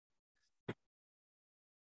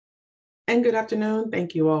And good afternoon.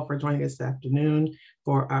 Thank you all for joining us this afternoon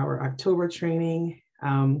for our October training.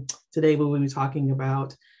 Today we will be talking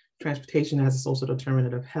about transportation as a social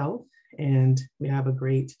determinant of health, and we have a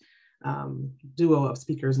great duo of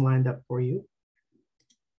speakers lined up for you.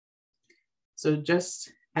 So just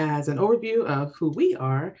as an overview of who we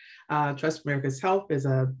are, Trust America's Health is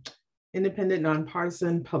an independent,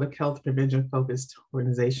 nonpartisan, public health prevention-focused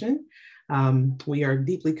organization. We are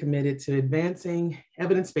deeply committed to advancing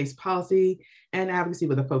evidence-based policy and advocacy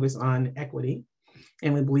with a focus on equity.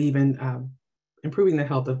 And we believe in improving the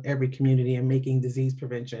health of every community and making disease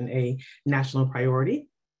prevention a national priority.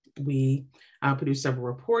 We produce several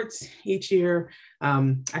reports each year.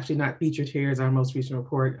 Actually not featured here is our most recent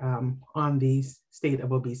report on the state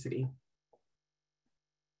of obesity.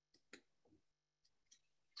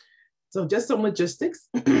 So just some logistics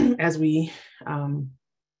as we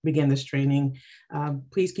begin this training.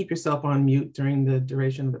 Please keep yourself on mute during the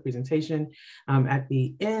duration of the presentation. At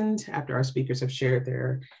the end, after our speakers have shared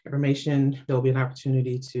their information, there'll be an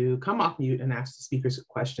opportunity to come off mute and ask the speakers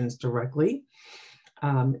questions directly.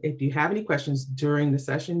 If you have any questions during the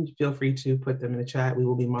session, feel free to put them in the chat. We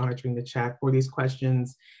will be monitoring the chat for these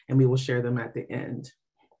questions and we will share them at the end.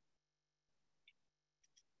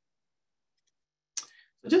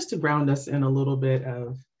 So just to ground us in a little bit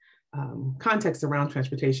of context around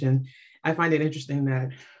transportation, I find it interesting that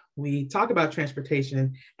we talk about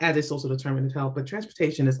transportation as a social determinant of health, but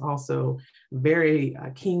transportation is also very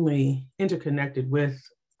keenly interconnected with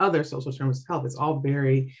other social determinants of health. It's all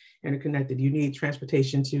very interconnected. You need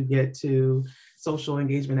transportation to get to social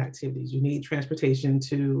engagement activities. You need transportation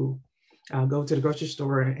to go to the grocery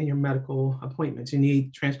store and your medical appointments. You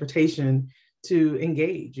need transportation to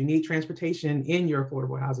engage. You need transportation in your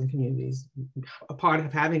affordable housing communities. A part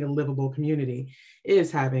of having a livable community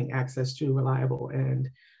is having access to reliable and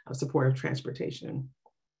supportive transportation.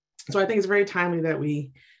 So I think it's very timely that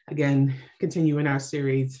we, again, continue in our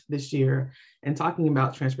series this year and talking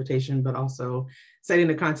about transportation, but also setting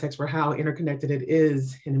the context for how interconnected it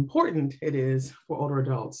is and important it is for older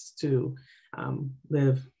adults to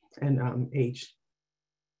live and age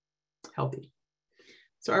healthy.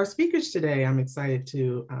 So our speakers today, I'm excited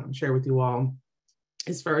to share with you all,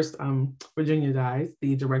 is first Virginia Dyes,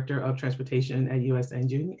 the Director of Transportation at US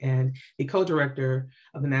Aging and the co-director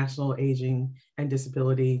of the National Aging and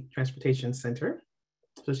Disability Transportation Center.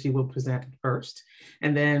 So she will present first,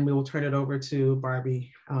 and then we will turn it over to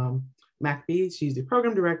Barbie McBee. She's the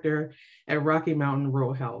program director at Rocky Mountain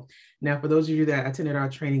Rural Health. Now, for those of you that attended our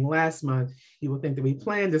training last month, you will think that we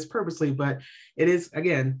planned this purposely, but it is,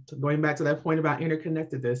 again, going back to that point about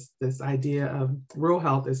interconnectedness, this idea of rural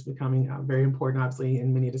health is becoming very important, obviously,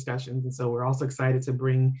 in many discussions. And so we're also excited to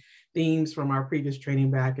bring themes from our previous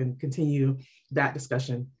training back and continue that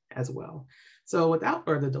discussion as well. So without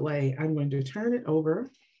further delay, I'm going to turn it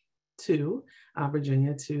over to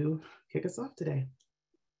Virginia to kick us off today.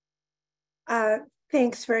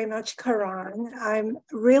 Thanks very much, Karan. I'm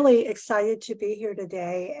really excited to be here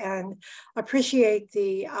today and appreciate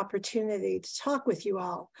the opportunity to talk with you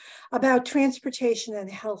all about transportation and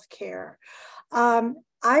healthcare.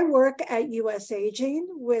 I work at US Aging,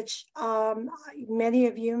 which many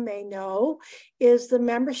of you may know is the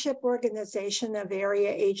membership organization of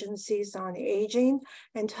area agencies on aging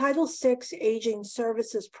and Title VI aging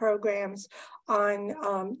services programs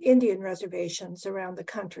on Indian reservations around the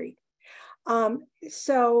country.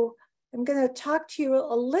 So I'm going to talk to you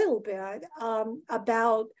a little bit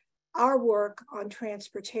about our work on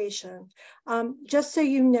transportation. Just so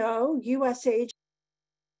you know, US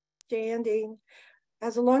Aging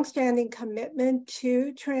has a longstanding commitment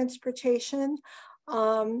to transportation.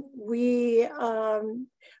 We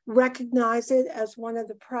recognize it as one of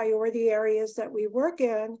the priority areas that we work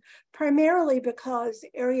in, primarily because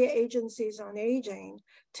area agencies on aging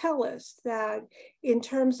tell us that in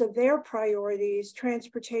terms of their priorities,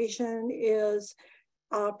 transportation is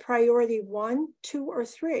priority 1, 2, or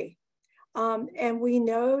 3. And we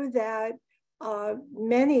know that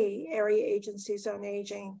many area agencies on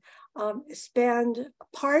aging spend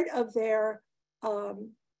part of their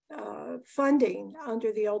funding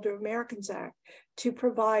under the Older Americans Act to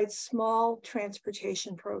provide small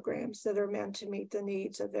transportation programs that are meant to meet the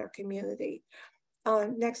needs of their community.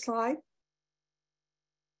 Next slide.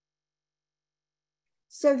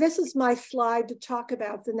 So this is my slide to talk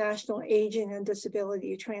about the National Aging and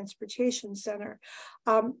Disability Transportation Center.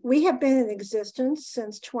 We have been in existence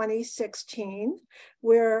since 2016.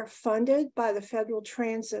 We're funded by the Federal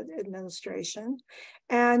Transit Administration,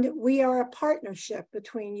 and we are a partnership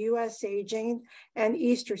between US Aging and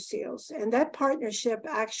Easter Seals. And that partnership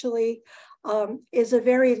actually is a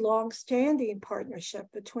very long-standing partnership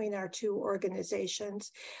between our two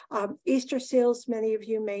organizations. Easter Seals, many of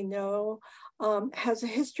you may know, has a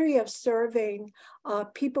history of serving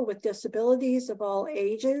people with disabilities of all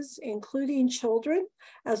ages, including children,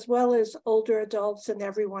 as well as older adults and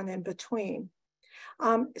everyone in between.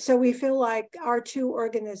 So we feel like our two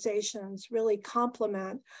organizations really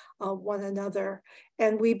complement one another,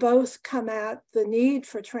 and we both come at the need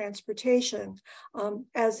for transportation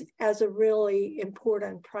as a really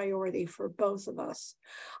important priority for both of us.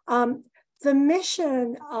 The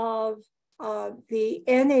mission of the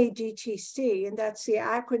NADTC, and that's the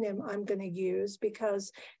acronym I'm going to use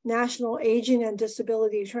because National Aging and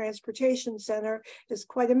Disability Transportation Center is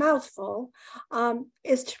quite a mouthful,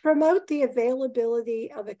 is to promote the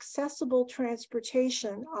availability of accessible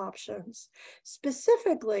transportation options,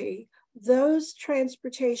 specifically those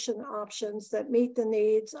transportation options that meet the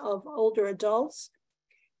needs of older adults,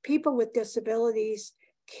 people with disabilities,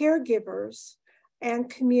 caregivers, and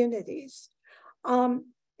communities.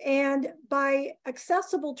 And by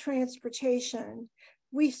accessible transportation,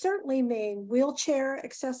 we certainly mean wheelchair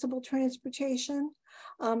accessible transportation,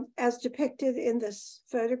 as depicted in this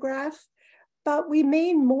photograph, but we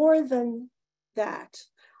mean more than that.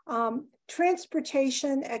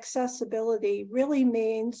 Transportation accessibility really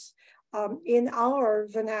means, in our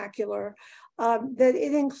vernacular, that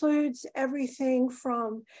it includes everything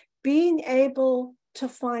from being able to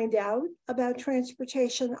find out about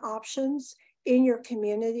transportation options in your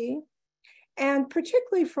community, and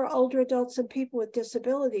particularly for older adults and people with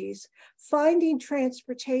disabilities, finding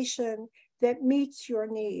transportation that meets your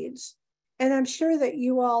needs. And I'm sure that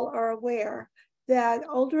you all are aware that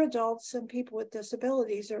older adults and people with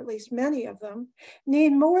disabilities, or at least many of them,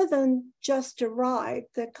 need more than just a ride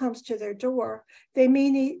that comes to their door. They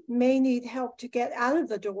may need help to get out of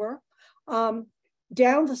the door,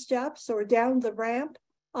 down the steps or down the ramp,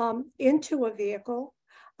 into a vehicle.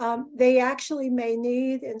 They actually may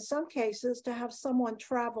need, in some cases, to have someone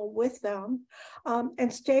travel with them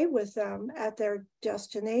and stay with them at their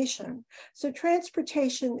destination. So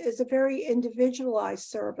transportation is a very individualized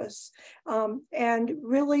service and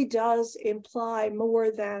really does imply more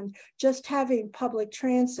than just having public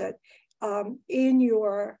transit in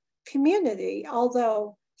your community,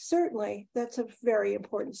 although certainly that's a very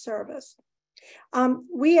important service.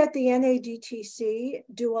 We at the NADTC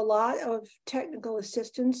do a lot of technical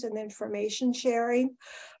assistance and information sharing.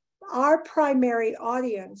 Our primary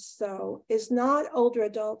audience, though, is not older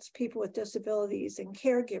adults, people with disabilities, and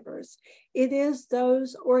caregivers. It is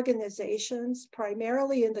those organizations,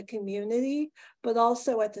 primarily in the community, but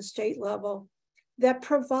also at the state level, that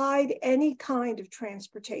provide any kind of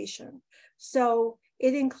transportation. So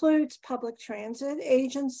it includes public transit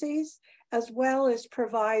agencies, as well as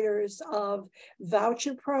providers of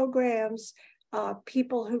voucher programs,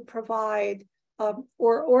 people who provide,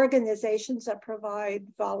 or organizations that provide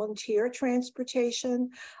volunteer transportation,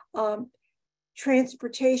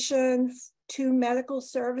 transportation to medical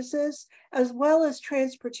services, as well as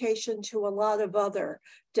transportation to a lot of other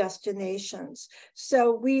destinations.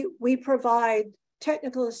 So we provide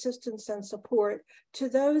technical assistance and support to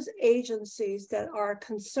those agencies that are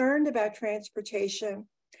concerned about transportation,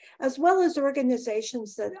 as well as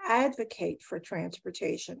organizations that advocate for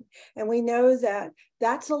transportation. And we know that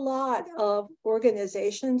that's a lot of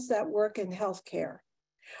organizations that work in healthcare.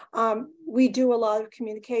 We do a lot of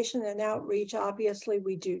communication and outreach. Obviously,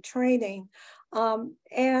 we do training.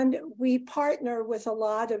 And we partner with a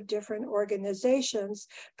lot of different organizations,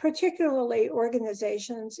 particularly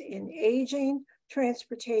organizations in aging,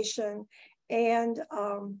 transportation, and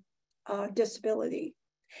disability.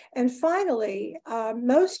 And finally,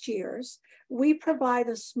 most years, we provide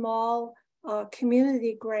a small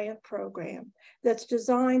community grant program that's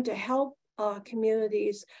designed to help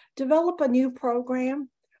communities develop a new program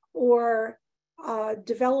or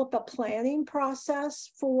develop a planning process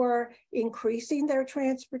for increasing their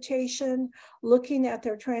transportation, looking at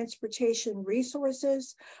their transportation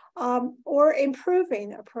resources, or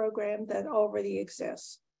improving a program that already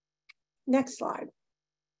exists. Next slide.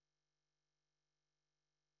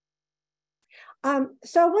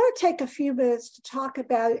 So I want to take a few minutes to talk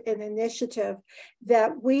about an initiative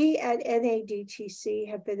that we at NADTC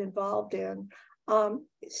have been involved in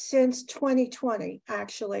since 2020,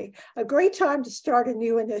 actually. A great time to start a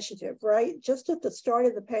new initiative, right? Just at the start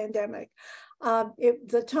of the pandemic.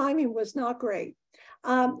 The timing was not great.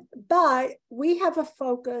 But we have a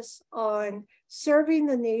focus on serving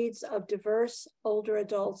the needs of diverse older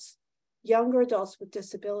adults, younger adults with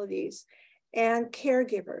disabilities, and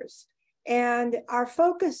caregivers. And our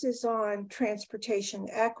focus is on transportation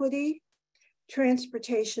equity,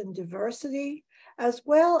 transportation diversity, as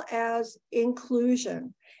well as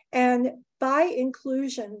inclusion. And by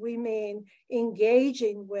inclusion, we mean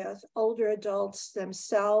engaging with older adults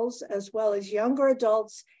themselves, as well as younger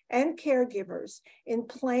adults and caregivers in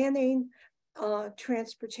planning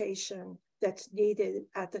transportation that's needed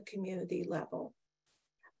at the community level.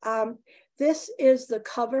 This is the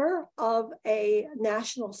cover of a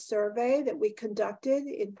national survey that we conducted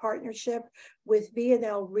in partnership with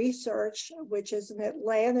V&L Research, which is an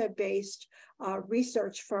Atlanta-based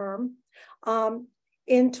research firm,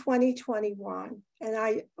 in 2021. And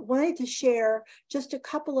I wanted to share just a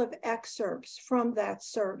couple of excerpts from that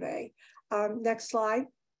survey. Next slide.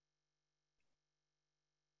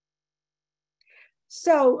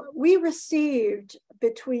 So we received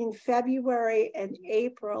between February and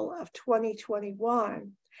April of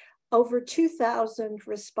 2021, over 2,000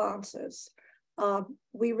 responses.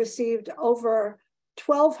 We received over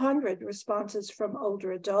 1,200 responses from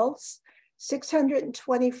older adults,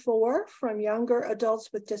 624 from younger adults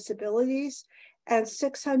with disabilities, and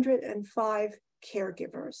 605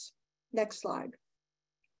 caregivers. Next slide.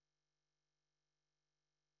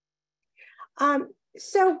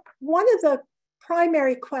 So one of the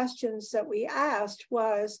primary questions that we asked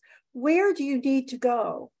was, where do you need to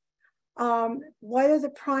go? What are the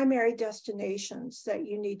primary destinations that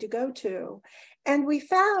you need to go to? And we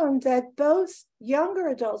found that both younger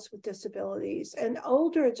adults with disabilities and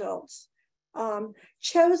older adults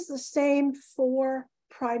chose the same 4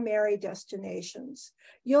 primary destinations.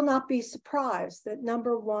 You'll not be surprised that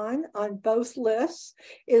number 1 on both lists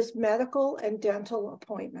is medical and dental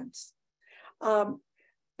appointments.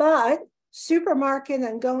 But supermarket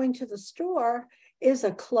and going to the store is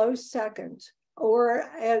a close second, or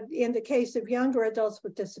in the case of younger adults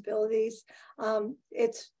with disabilities,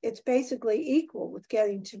 it's basically equal with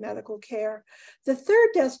getting to medical care. The third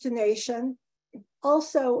destination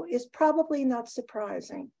also is probably not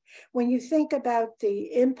surprising. When you think about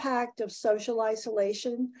the impact of social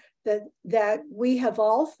isolation that we have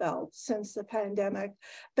all felt since the pandemic,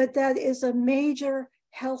 but that is a major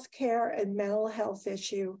healthcare and mental health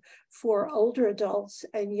issue for older adults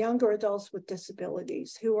and younger adults with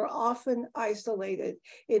disabilities who are often isolated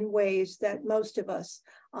in ways that most of us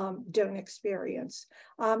don't experience.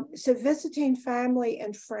 So visiting family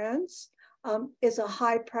and friends is a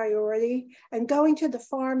high priority, and going to the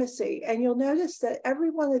pharmacy. And you'll notice that every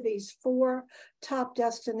one of these 4 top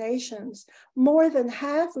destinations, more than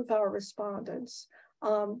half of our respondents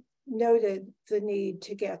noted the need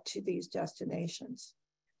to get to these destinations.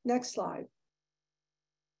 Next slide.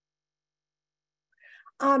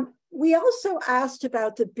 We also asked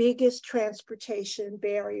about the biggest transportation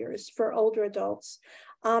barriers for older adults.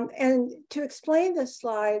 And to explain this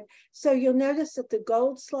slide, so you'll notice that the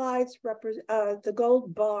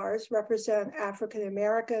gold bars represent African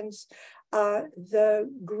Americans. The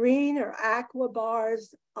green or aqua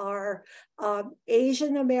bars are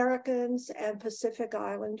Asian Americans and Pacific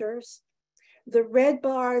Islanders. The red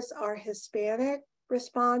bars are Hispanic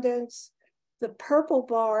respondents. The purple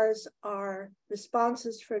bars are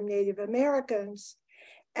responses from Native Americans.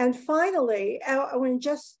 And finally,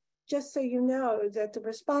 just so you know that the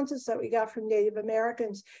responses that we got from Native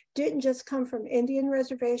Americans didn't just come from Indian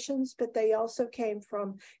reservations, but they also came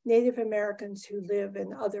from Native Americans who live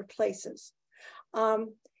in other places.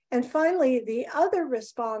 And finally, the other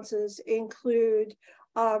responses include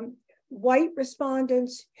white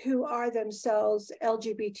respondents who are themselves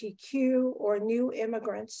LGBTQ or new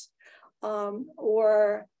immigrants,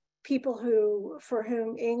 or people for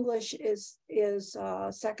whom English is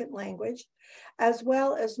second language, as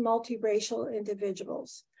well as multiracial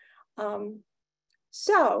individuals.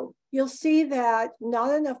 So you'll see that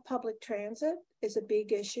not enough public transit is a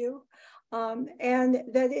big issue, and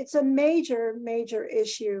that it's a major, major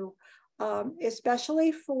issue,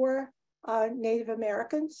 especially for Native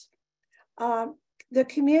Americans. The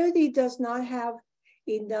community does not have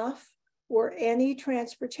enough or any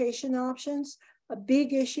transportation options, a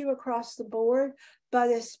big issue across the board, but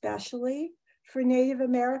especially for Native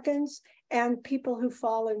Americans and people who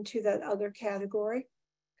fall into that other category.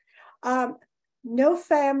 No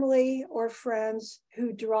family or friends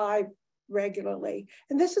who drive regularly.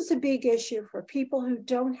 And this is a big issue for people who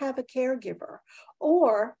don't have a caregiver,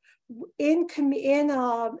 or in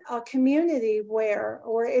a community where,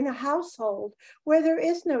 or in a household where there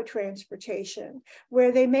is no transportation,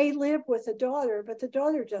 where they may live with a daughter, but the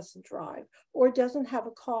daughter doesn't drive or doesn't have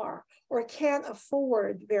a car or can't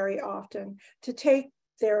afford very often to take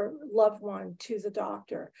their loved one to the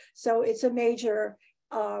doctor. So it's a major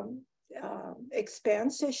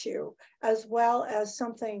expense issue, as well as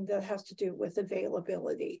something that has to do with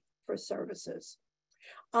availability for services.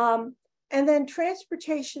 And then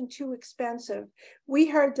transportation too expensive. We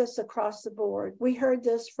heard this across the board. We heard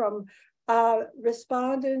this from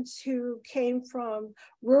respondents who came from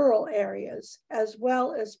rural areas, as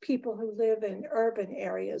well as people who live in urban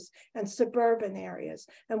areas and suburban areas.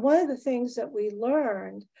 And one of the things that we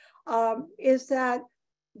learned is that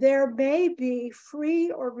there may be free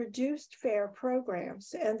or reduced fare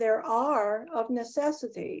programs, and there are of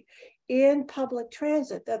necessity in public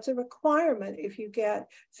transit. That's a requirement if you get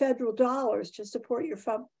federal dollars to support your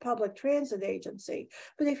public transit agency.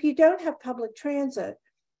 But if you don't have public transit,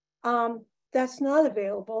 that's not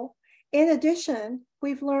available. In addition,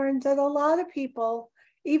 we've learned that a lot of people,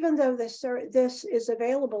 even though this is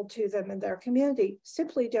available to them in their community,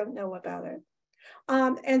 simply don't know about it.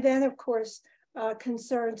 And then, of course,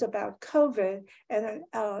 concerns about COVID and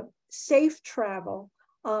safe travel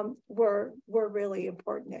were really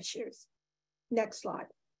important issues. Next slide.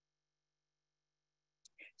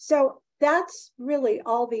 So that's really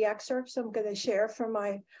all the excerpts I'm going to share from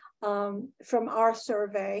our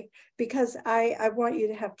survey, because I want you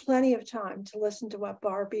to have plenty of time to listen to what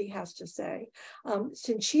Barbie has to say,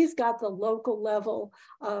 since she's got the local level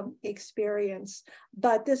experience.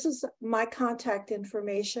 But this is my contact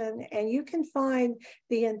information, and you can find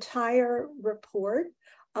the entire report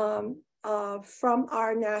from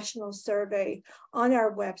our national survey on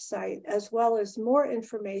our website, as well as more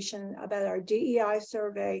information about our DEI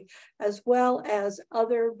survey, as well as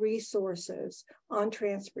other resources on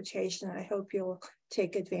transportation. I hope you'll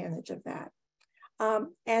take advantage of that.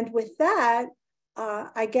 And with that,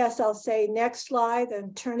 I guess I'll say next slide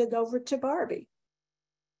and turn it over to Barbie.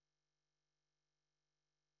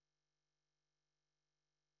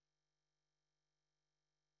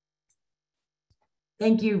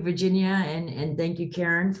 Thank you, Virginia, and thank you,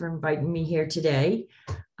 Karen, for inviting me here today.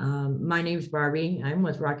 My name is Barbie. I'm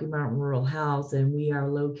with Rocky Mountain Rural Health, and we are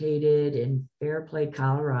located in Fairplay,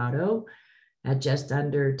 Colorado, at just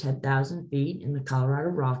under 10,000 feet in the Colorado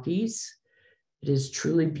Rockies. It is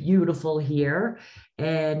truly beautiful here.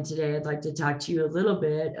 And today I'd like to talk to you a little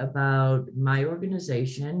bit about my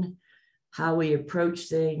organization, how we approach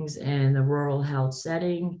things in the rural health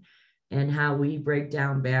setting, and how we break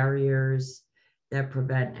down barriers that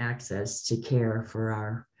prevent access to care for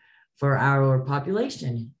our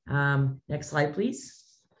population. Next slide, please.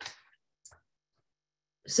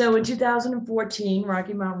 So in 2014,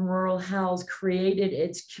 Rocky Mountain Rural Health created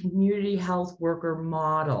its community health worker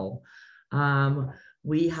model.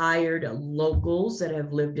 We hired locals that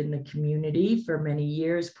have lived in the community for many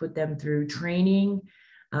years, put them through training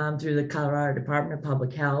through the Colorado Department of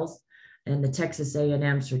Public Health and the Texas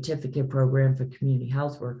A&M Certificate Program for Community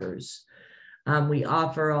Health Workers. We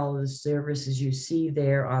offer all of the services you see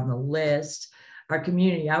there on the list. Our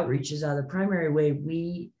community outreaches are the primary way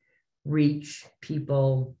we reach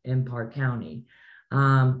people in Park County.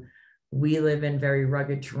 We live in very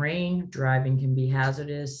rugged terrain. Driving can be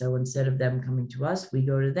hazardous. So instead of them coming to us, we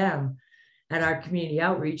go to them. At our community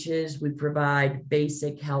outreaches, we provide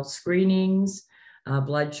basic health screenings,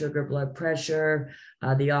 blood sugar, blood pressure,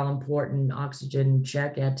 the all-important oxygen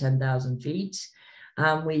check at 10,000 feet.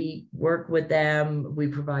 We work with them. We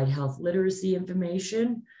provide health literacy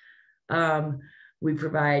information. We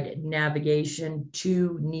provide navigation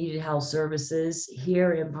to needed health services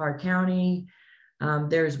here in Park County.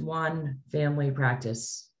 There's one family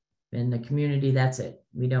practice in the community. That's it.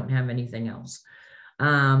 We don't have anything else.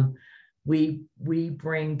 We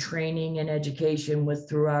bring training and education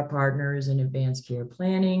through our partners in advanced care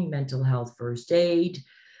planning, mental health first aid.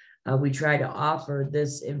 We try to offer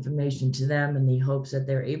this information to them in the hopes that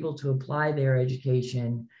they're able to apply their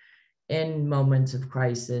education in moments of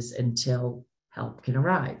crisis until help can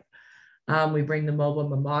arrive. We bring the mobile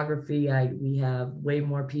mammography. We have way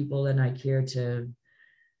more people than I care to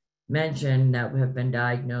mention that have been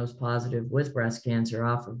diagnosed positive with breast cancer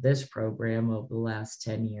off of this program over the last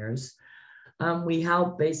 10 years. We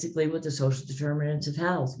help basically with the social determinants of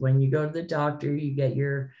health. When you go to the doctor, you get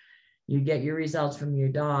your results from your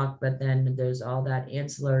doc, but then there's all that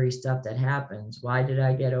ancillary stuff that happens. Why did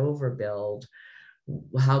I get overbilled?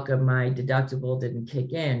 How come my deductible didn't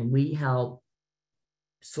kick in? We help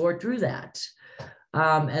sort through that.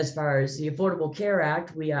 As far as the Affordable Care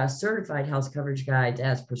Act, we are certified health coverage guides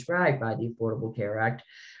as prescribed by the Affordable Care Act.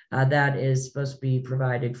 That is supposed to be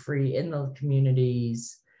provided free in the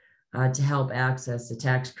communities to help access the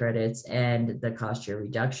tax credits and the cost share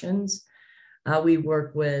reductions. We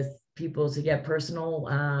work with people to get personal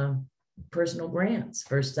grants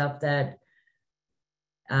for stuff that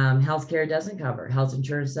healthcare doesn't cover, health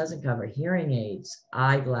insurance doesn't cover, hearing aids,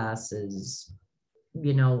 eyeglasses,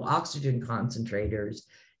 oxygen concentrators,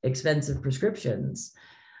 expensive prescriptions.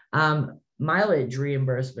 Mileage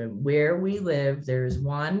reimbursement. Where we live, there's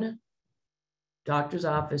one doctor's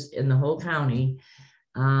office in the whole county.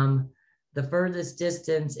 The furthest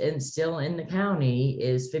distance and still in the county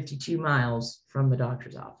is 52 miles from the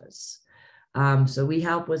doctor's office. So we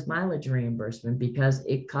help with mileage reimbursement because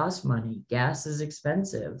it costs money. Gas is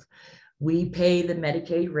expensive. We pay the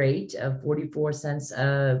Medicaid rate of 44 cents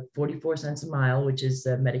a mile, which is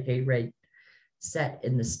the Medicaid rate set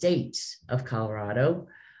in the state of Colorado.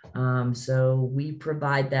 So we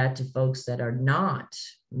provide that to folks that are not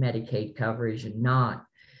Medicaid coverage and not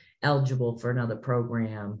eligible for another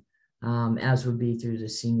program, as would be through the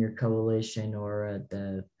Senior Coalition or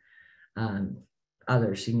the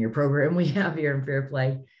other senior program we have here in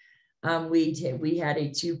Fairplay. We had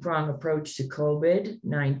a two-prong approach to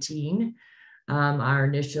COVID-19. Our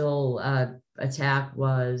initial attack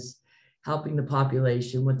was helping the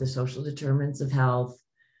population with the social determinants of health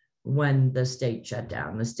when the state shut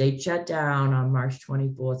down. The state shut down on March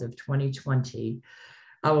 24th of 2020.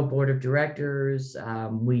 Our board of directors,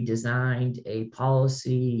 we designed a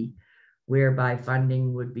policy whereby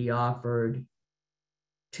funding would be offered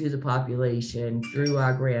to the population through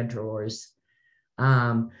our grantors,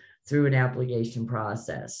 through an application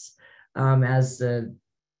process. As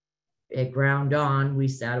it ground on, we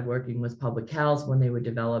started working with public health when they were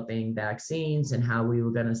developing vaccines and how we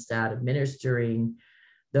were going to start administering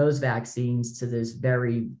those vaccines to this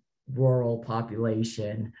very rural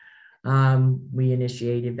population. We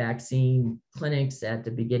initiated vaccine clinics at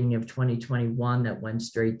the beginning of 2021 that went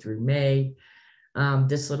straight through May.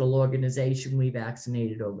 This little organization, we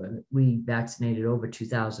vaccinated over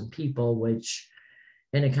 2,000 people, which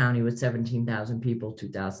in a county with 17,000 people,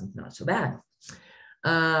 2,000 is not so bad.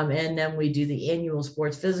 And then we do the annual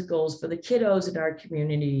sports physicals for the kiddos in our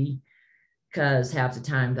community, because half the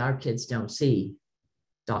time our kids don't see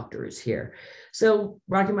doctors here. So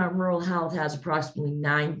Rocky Mountain Rural Health has approximately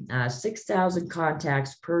 6,000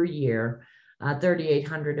 contacts per year.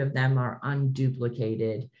 3,800 of them are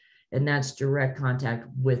unduplicated, and that's direct contact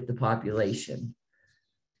with the population.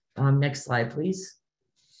 Next slide, please.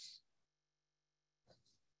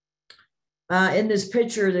 In this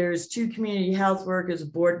picture, there's two community health workers, a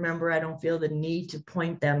board member. I don't feel the need to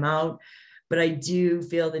point them out, but I do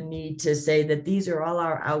feel the need to say that these are all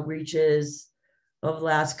our outreaches of the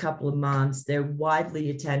last couple of months. They're widely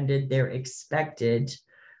attended, they're expected.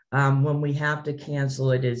 When we have to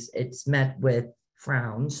cancel it, it's met with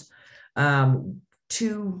frowns. There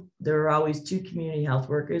are always two community health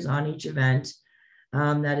workers on each event.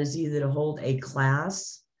 That is either to hold a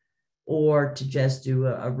class or to just do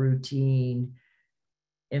a routine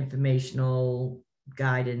informational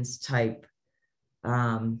guidance type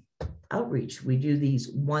outreach. We do these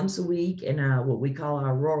once a week in what we call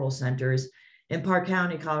our rural centers. In Park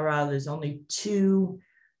County, Colorado, there's only 2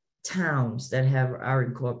 towns that are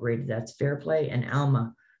incorporated. That's Fairplay and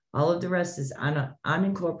Alma. All of the rest is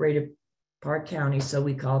unincorporated Park County, so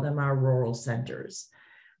we call them our rural centers.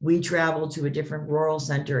 We travel to a different rural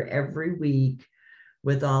center every week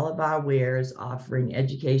with all of our wares, offering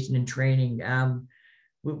education and training.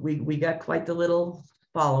 We got quite the little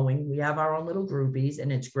following. We have our own little groupies,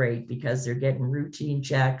 and it's great because they're getting routine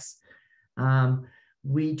checks.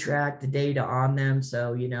 We track the data on them.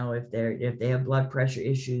 So, you know, if they have blood pressure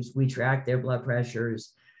issues, we track their blood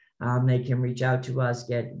pressures. They can reach out to us,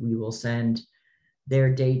 we will send their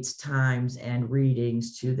dates, times, and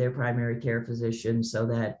readings to their primary care physician so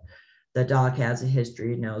that the doc has a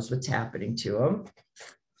history and knows what's happening to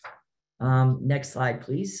them. Next slide,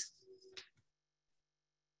 please.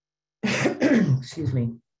 Excuse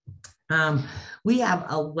me. We have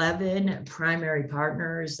 11 primary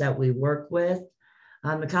partners that we work with.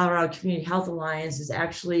 The Colorado Community Health Alliance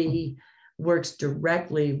works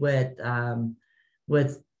directly with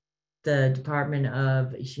the Department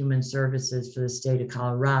of Human Services for the state of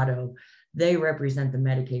Colorado. They represent the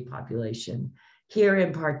Medicaid population. Here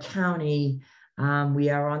in Park County, we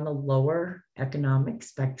are on the lower economic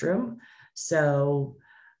spectrum. So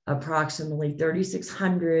approximately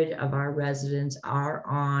 3,600 of our residents are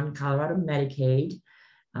on Colorado Medicaid.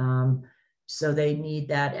 So they need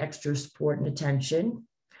that extra support and attention.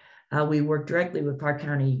 We work directly with Park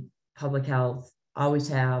County Public Health, always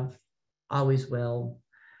have, always will.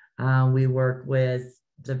 We work with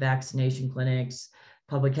the vaccination clinics.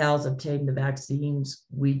 Public Health obtained the vaccines.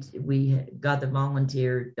 We got the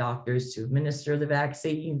volunteer doctors to administer the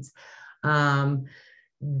vaccines.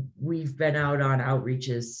 We've been out on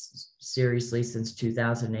outreaches seriously since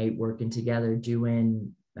 2008, working together,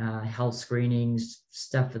 doing health screenings,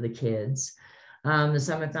 stuff for the kids. The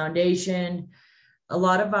Summit Foundation, a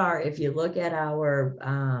lot of our, if you look at our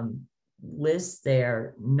list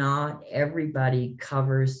there, not everybody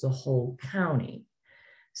covers the whole county.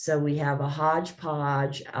 So we have a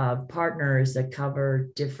hodgepodge of partners that cover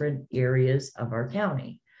different areas of our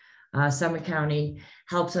county. Summit County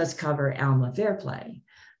helps us cover Alma Fairplay.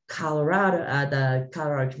 Colorado, the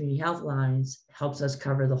Colorado Community Health Alliance helps us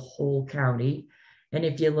cover the whole county. And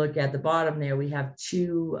if you look at the bottom there, we have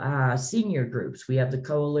two senior groups. We have the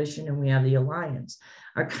coalition and we have the alliance.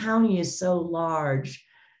 Our county is so large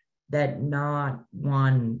that not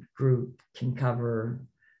one group can cover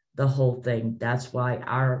the whole thing. That's why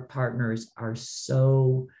our partners are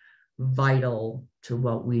so vital to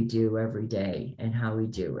what we do every day and how we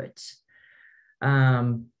do it.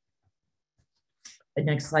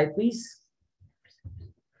 Next slide, please.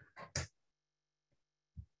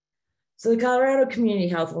 So the Colorado Community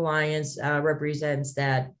Health Alliance represents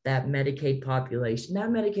that Medicaid population. That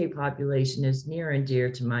Medicaid population is near and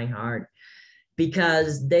dear to my heart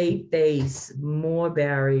because they face more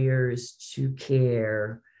barriers to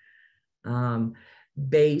care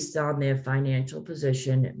based on their financial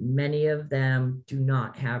position. Many of them do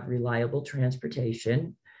not have reliable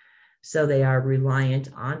transportation, so they are reliant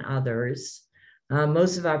on others.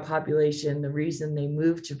 Most of our population, the reason they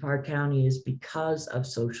moved to Park County is because of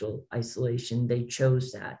social isolation. They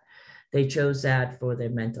chose that. They chose that for their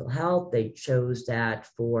mental health. They chose that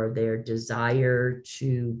for their desire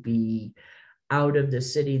to be out of the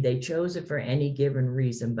city. They chose it for any given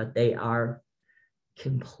reason, but they are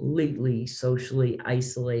completely socially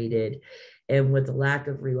isolated. And with the lack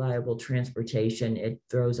of reliable transportation, it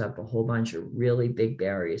throws up a whole bunch of really big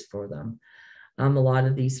barriers for them. A lot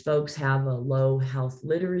of these folks have a low health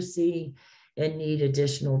literacy and need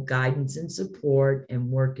additional guidance and support in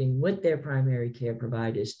working with their primary care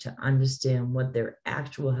providers to understand what their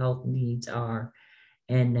actual health needs are.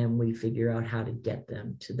 And then we figure out how to get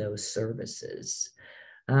them to those services.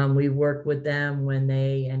 We work with them when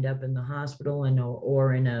they end up in the hospital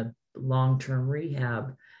or in a long-term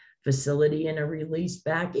rehab facility and are released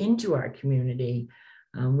back into our community.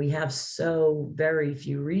 We have so very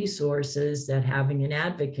few resources that having an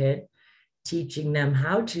advocate, teaching them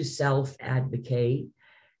how to self-advocate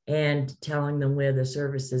and telling them where the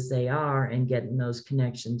services they are and getting those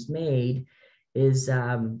connections made is,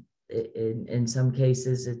 in some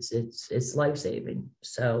cases, it's life-saving.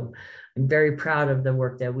 So I'm very proud of the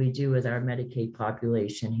work that we do with our Medicaid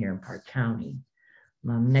population here in Park County.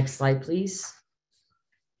 Next slide, please.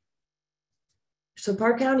 So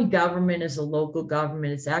Park County government is a local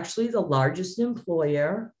government. It's actually the largest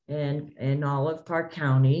employer in all of Park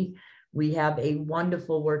County. We have a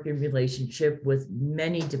wonderful working relationship with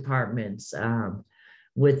many departments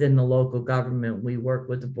within the local government. We work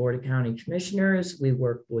with the Board of County Commissioners. We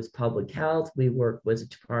work with Public Health. We work with the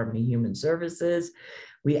Department of Human Services.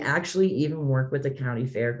 We actually even work with the county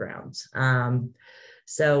fairgrounds.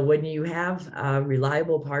 So when you have a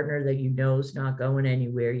reliable partner that you know is not going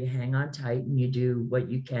anywhere, you hang on tight and you do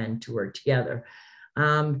what you can to work together.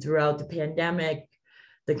 Throughout the pandemic,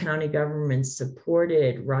 the county government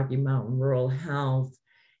supported Rocky Mountain Rural Health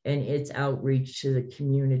and its outreach to the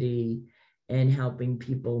community and helping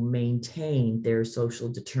people maintain their social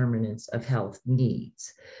determinants of health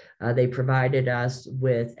needs. They provided us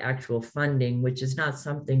with actual funding, which is not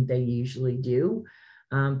something they usually do.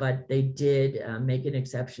 But they did make an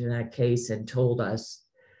exception in that case and told us,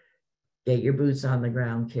 get your boots on the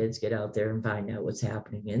ground, kids, get out there and find out what's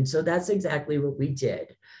happening. And so that's exactly what we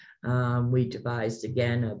did. We devised,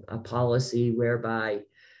 again, a policy whereby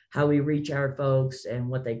how we reach our folks and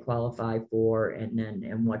what they qualify for, and then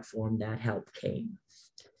in what form that help came.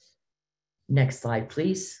 Next slide,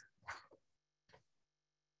 please.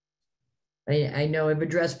 I know I've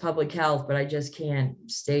addressed public health, but I just can't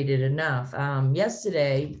state it enough.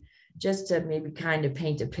 Yesterday, just to maybe kind of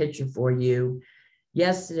paint a picture for you,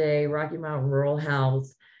 yesterday, Rocky Mountain Rural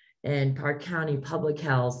Health and Park County Public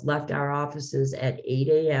Health left our offices at 8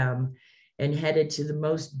 a.m. and headed to the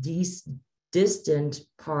most distant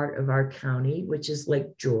part of our county, which is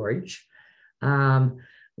Lake George.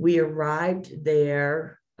 We arrived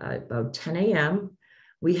there about 10 a.m.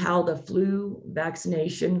 We held a flu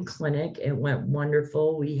vaccination clinic. It went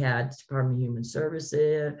wonderful. We had Department of Human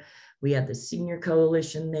Services. We had the Senior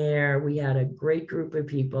Coalition there. We had a great group of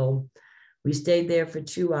people. We stayed there for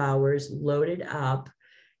 2 hours, loaded up,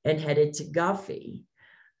 and headed to Guffey,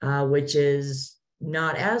 which is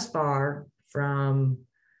not as far from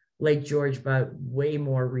Lake George, but way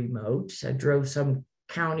more remote. I drove some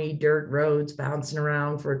county dirt roads, bouncing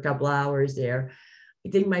around for a couple hours there.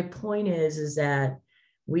 I think my point is that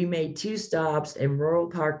we made 2 stops in rural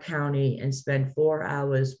Park County and spent 4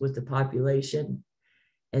 hours with the population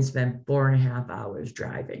and spend 4.5 hours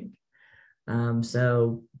driving.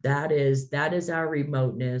 So that is our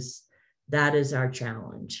remoteness. That is our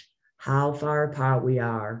challenge, how far apart we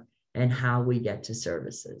are and how we get to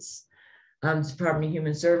services. Department of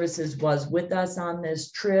Human Services was with us on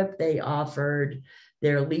this trip. They offered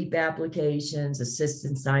their LEAP applications,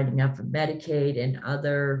 assistance signing up for Medicaid and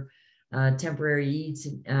other temporary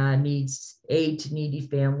aid to needy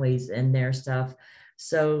families and their stuff.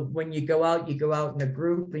 So when you go out in a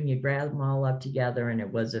group and you grab them all up together, and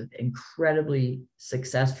it was an incredibly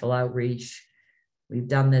successful outreach. We've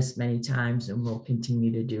done this many times and we'll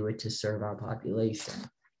continue to do it to serve our population.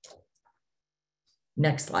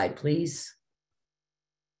 Next slide, please.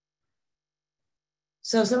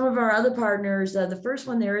 So some of our other partners, the first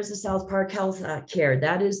one there is the South Park Health Care.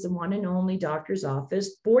 That is the one and only doctor's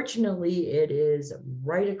office. Fortunately, it is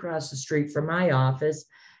right across the street from my office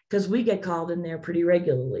because we get called in there pretty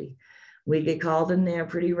regularly. We get called in there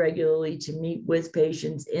pretty regularly to meet with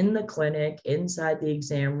patients in the clinic, inside the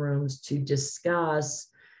exam rooms, to discuss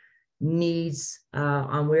needs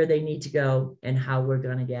on where they need to go and how we're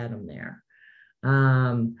going to get them there.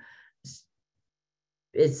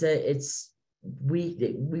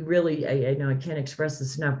 We really, I know I can't express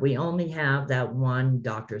this enough. We only have that one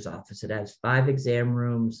doctor's office. It has 5 exam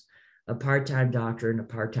rooms, a part-time doctor and a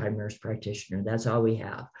part-time nurse practitioner. That's all we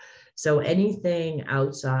have. So anything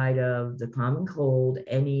outside of the common cold,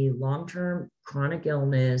 any long-term chronic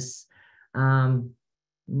illness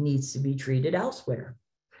needs to be treated elsewhere.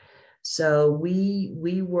 So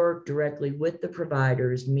we work directly with the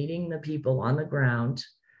providers, meeting the people on the ground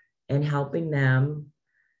and helping them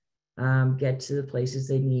get to the places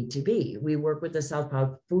they need to be. We work with the South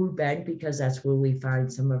Park Food Bank because that's where we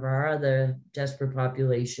find some of our other desperate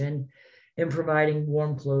population, in providing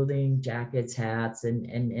warm clothing, jackets, hats, and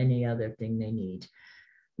any other thing they need.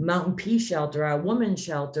 Mountain Peace Shelter, our women's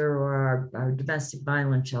shelter, or our domestic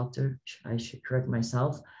violence shelter, I should correct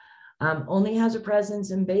myself, only has a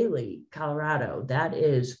presence in Bailey, Colorado. That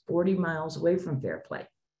is 40 miles away from Fairplay.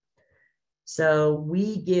 So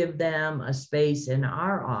we give them a space in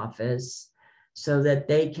our office so that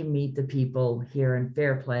they can meet the people here in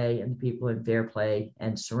Fairplay, and the people in Fairplay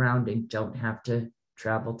and surrounding don't have to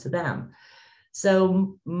travel to them.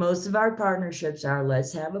 So most of our partnerships are,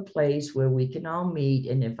 let's have a place where we can all meet.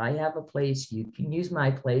 And if I have a place, you can use my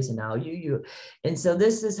place and I'll use you. And so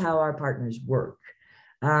this is how our partners work.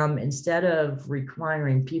 Instead of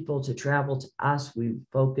requiring people to travel to us, we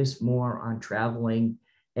focus more on traveling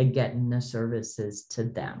and getting the services to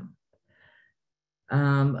them.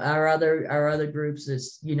 Our other groups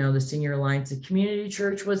is, the Senior Alliance of Community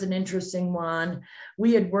Church was an interesting one.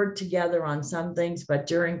 We had worked together on some things, but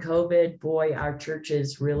during COVID, boy, our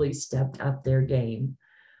churches really stepped up their game.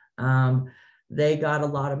 They got a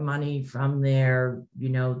lot of money from their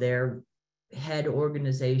head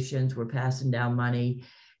organizations were passing down money,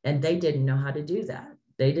 and they didn't know how to do that.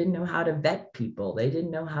 They didn't know how to vet people. They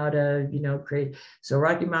didn't know how to, create. So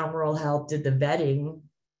Rocky Mountain Rural Health did the vetting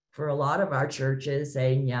for a lot of our churches,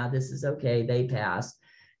 saying, yeah, this is okay, they passed.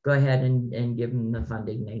 Go ahead and give them the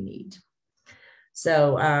funding they need.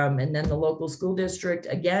 So, and then the local school district,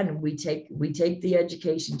 again, we take the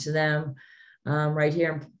education to them. Right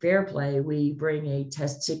here in Fairplay, we bring a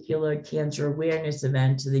testicular cancer awareness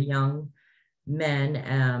event to the young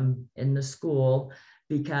men in the school,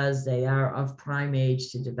 because they are of prime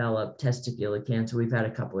age to develop testicular cancer. We've had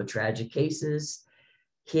a couple of tragic cases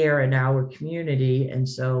here in our community, and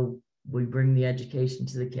so we bring the education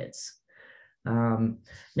to the kids.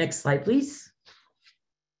 Next slide, please.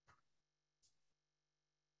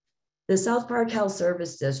 The South Park Health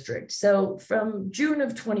Service District. So from June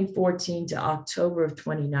of 2014 to October of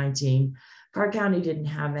 2019, Park County didn't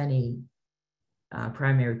have any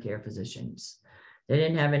primary care physicians. They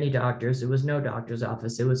didn't have any doctors. There was no doctor's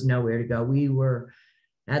office. There was nowhere to go. We were,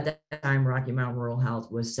 at that time, Rocky Mountain Rural Health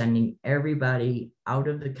was sending everybody out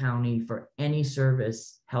of the county for any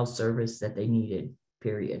service, health service that they needed,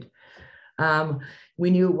 period. We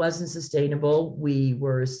knew it wasn't sustainable. We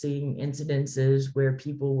were seeing incidences where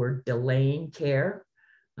people were delaying care.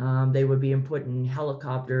 They were being put in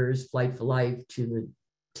helicopters, flight for life to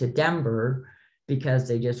Denver, because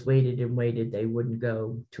they just waited and waited. They wouldn't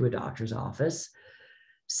go to a doctor's office.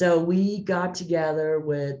 So we got together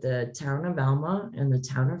with the town of Alma and the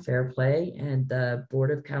town of Fairplay and the Board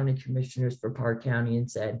of County Commissioners for Park County and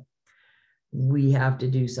said, we have to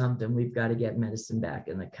do something. We've got to get medicine back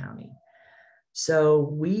in the county. So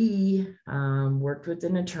we worked with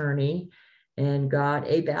an attorney and got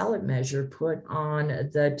a ballot measure put on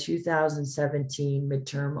the 2017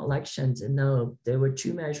 midterm elections. And there were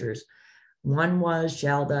 2 measures. One was,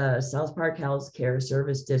 shall the South Park Health Care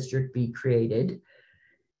Service District be created?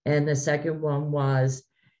 And the second one was,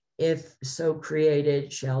 if so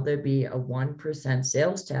created, shall there be a 1%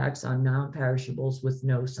 sales tax on non-perishables with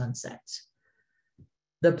no sunsets?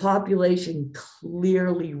 The population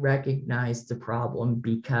clearly recognized the problem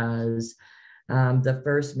because the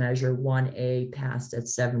first measure, 1A, passed at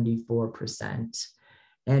 74%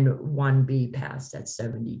 and 1B passed at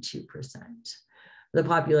 72%. The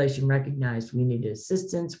population recognized we needed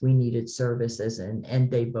assistance, we needed services,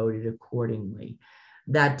 and they voted accordingly.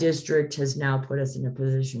 That district has now put us in a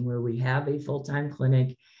position where we have a full-time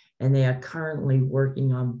clinic, and they are currently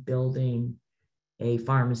working on building a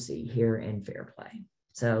pharmacy here in Fairplay.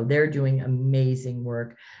 So they're doing amazing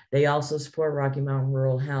work. They also support Rocky Mountain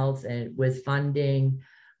Rural Health and with funding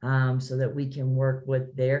so that we can work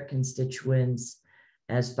with their constituents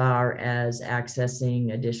as far as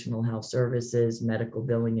accessing additional health services, medical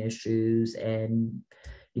billing issues, and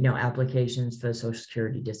applications for Social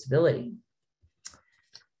Security disability.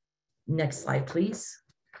 Next slide, please.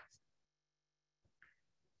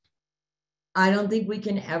 I don't think we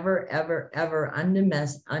can ever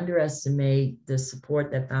underestimate the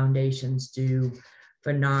support that foundations do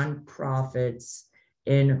for nonprofits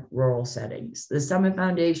in rural settings. The Summit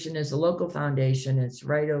Foundation is a local foundation. It's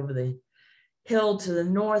right over the hill to the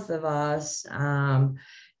north of us, and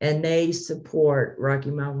they support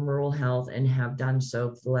Rocky Mountain Rural Health and have done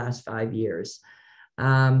so for the last 5 years.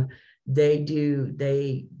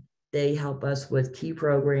 They help us with key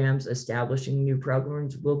programs, establishing new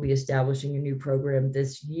programs. We'll be establishing a new program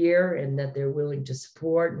this year, and that they're willing to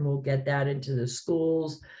support, and we'll get that into the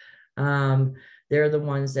schools. They're the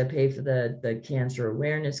ones that pay for the cancer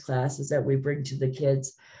awareness classes that we bring to the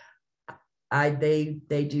kids.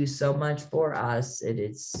 They do so much for us.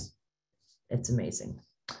 It's amazing.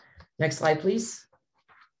 Next slide, please.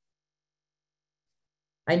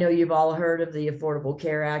 I know you've all heard of the Affordable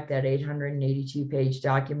Care Act, that 882-page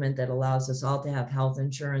document that allows us all to have health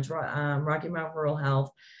insurance. Rocky Mountain Rural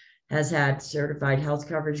Health has had certified health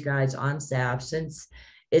coverage guides on staff since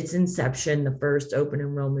its inception. The first open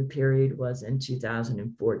enrollment period was in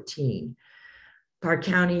 2014. Park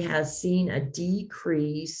County has seen a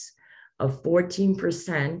decrease of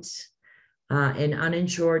 14% in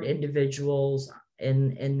uninsured individuals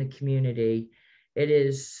in the community. It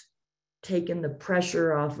is taken the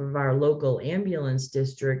pressure off of our local ambulance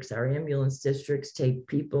districts. Our ambulance districts take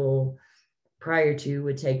people, prior to,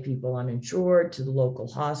 would take people uninsured to the local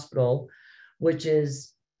hospital, which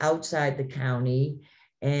is outside the county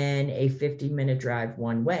and a 50-minute drive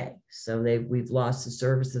one way. So we've lost the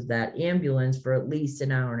service of that ambulance for at least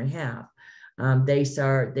an hour and a half. They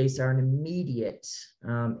saw an immediate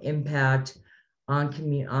impact on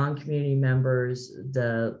community members,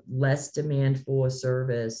 the less demand for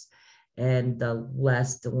service, and the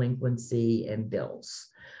less delinquency and bills.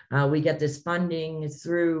 We get this funding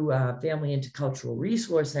through Family Intercultural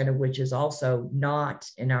Resource Center, which is also not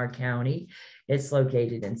in our county. It's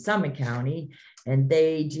located in Summit County, and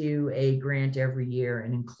they do a grant every year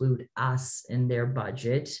and include us in their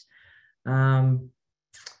budget.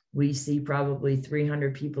 We see probably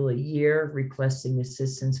 300 people a year requesting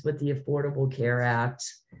assistance with the Affordable Care Act,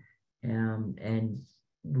 and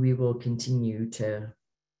we will continue to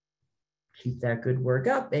keep that good work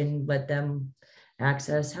up and let them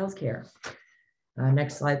access healthcare.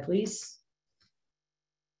 Next slide, please.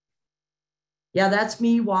 Yeah, that's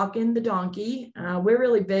me walking the donkey. We're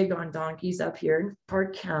really big on donkeys up here in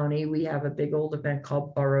Park County. We have a big old event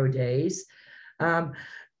called Borough Days.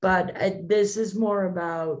 But this is more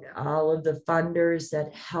about all of the funders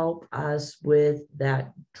that help us with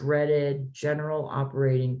that dreaded general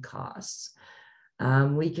operating costs.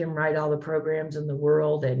 We can write all the programs in the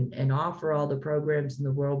world and offer all the programs in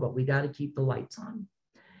the world, but we got to keep the lights on.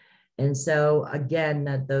 And so again,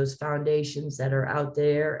 that those foundations that are out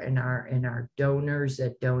there and our donors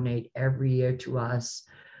that donate every year to us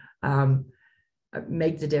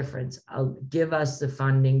make the difference. Give us the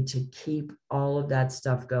funding to keep all of that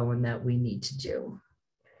stuff going that we need to do.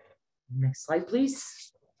 Next slide,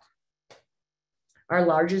 please. Our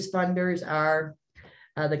largest funders are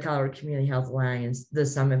the Colorado Community Health Alliance, the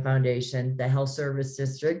Summit Foundation, the Health Service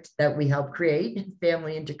District that we helped create,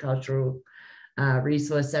 Family Intercultural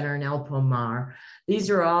Resource Center in El Pomar. These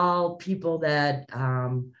are all people that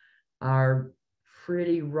are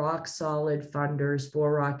pretty rock solid funders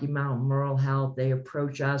for Rocky Mountain Rural Health. They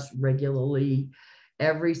approach us regularly.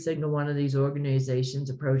 Every single one of these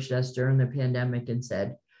organizations approached us during the pandemic and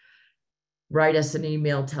said, write us an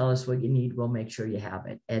email, tell us what you need, we'll make sure you have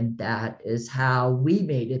it. And that is how we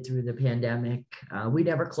made it through the pandemic. We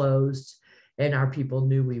never closed. and our people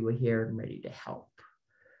knew we were here and ready to help.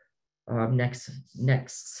 Next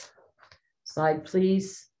slide,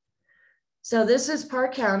 please. So this is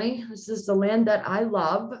Park County. This is the land that I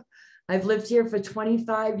love. I've lived here for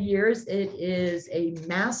 25 years. It is a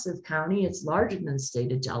massive county. It's larger than the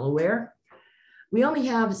state of Delaware. We only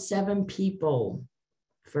have 7 people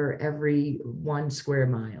for every 1 square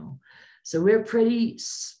mile. So we're pretty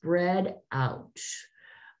spread out.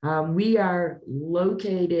 We are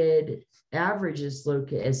located, average is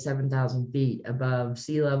located at 7,000 feet above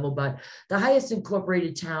sea level, but the highest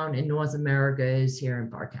incorporated town in North America is here in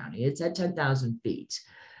Park County. It's at 10,000 feet.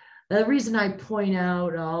 The reason I point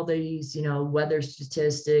out all these, weather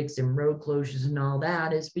statistics and road closures and all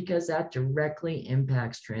that is because that directly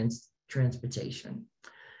impacts transportation.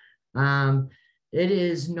 It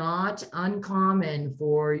is not uncommon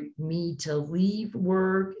for me to leave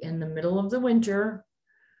work in the middle of the winter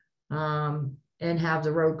and have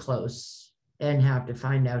the road closed and have to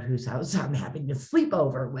find out whose house I'm having to sleep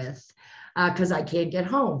over with because I can't get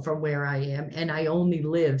home from where I am, and I only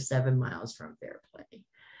live 7 miles from Fairplay.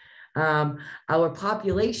 Our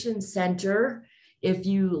population center, if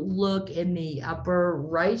you look in the upper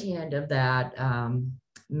right hand of that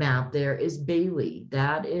map, there is Bailey.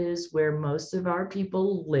 That is where most of our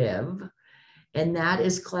people live, and that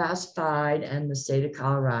is classified in the state of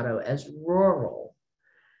Colorado as rural.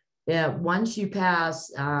 Yeah, once you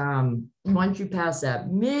pass that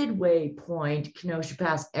midway point, Kenosha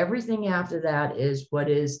Pass, everything after that is what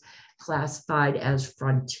is classified as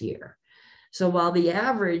frontier. So while the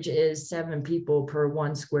average is 7 people per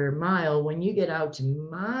 1 square mile, when you get out to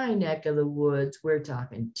my neck of the woods, we're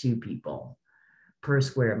talking 2 people per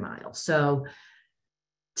square mile. So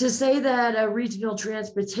to say that a regional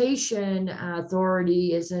transportation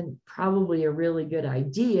authority isn't probably a really good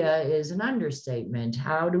idea is an understatement.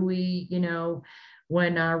 How do we,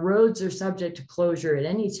 when our roads are subject to closure at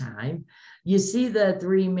any time, you see the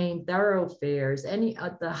 3 main thoroughfares,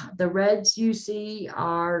 the reds you see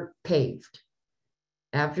are paved.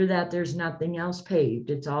 After that, there's nothing else paved.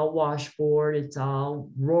 It's all washboard. It's all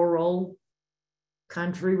rural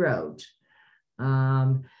country road.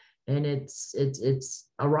 And it's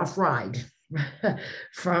a rough ride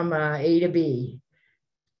from A to B.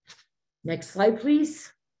 Next slide,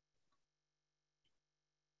 please.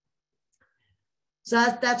 So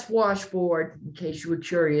that's washboard, in case you were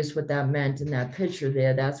curious what that meant in that picture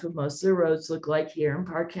there. That's what most of the roads look like here in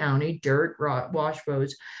Park County, dirt wash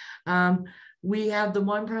roads. We have the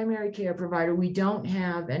one primary care provider. We don't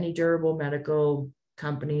have any durable medical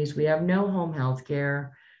companies. We have no home health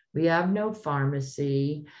care. We have no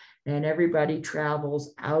pharmacy, and everybody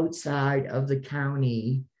travels outside of the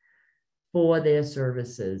county for their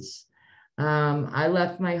services. I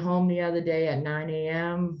left my home the other day at 9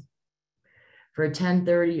 a.m. for a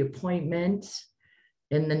 10:30 appointment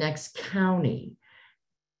in the next county.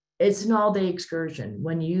 It's an all-day excursion.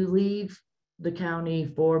 When you leave the county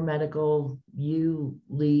for medical, you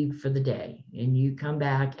leave for the day and you come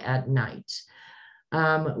back at night.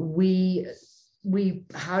 How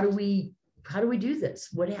do we do this?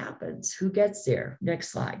 What happens? Who gets there? Next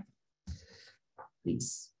slide,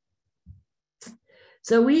 please.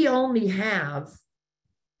 So we only have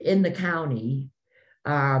in the county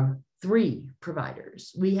 3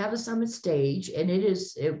 providers. We have a Summit Stage, and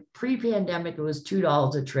pre-pandemic, it was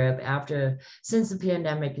 $2 a trip. Since the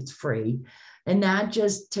pandemic, it's free. And that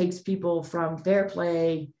just takes people from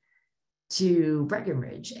Fairplay to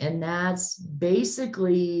Breckenridge. And that's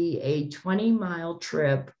basically a 20-mile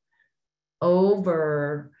trip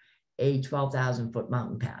over a 12,000-foot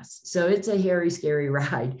mountain pass. So it's a hairy, scary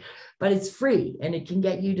ride, but it's free, and it can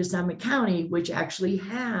get you to Summit County, which actually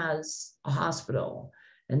has a hospital,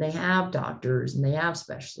 and they have doctors and they have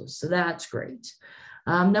specialists. So that's great.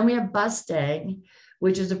 Then we have Mustang,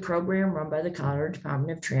 which is a program run by the Colorado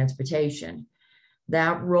Department of Transportation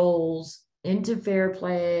that rolls into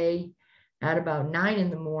Fairplay at about 9 in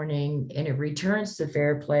the morning, and it returns to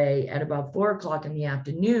Fairplay at about 4 o'clock in the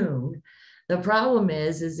afternoon. The problem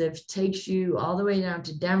is if it takes you all the way down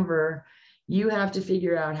to Denver, you have to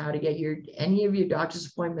figure out how to get any of your doctor's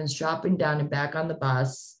appointments, shopping done, and back on the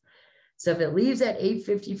bus. So if it leaves at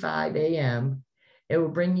 8:55 a.m., it will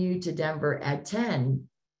bring you to Denver at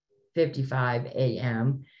 10:55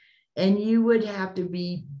 a.m., and you would have to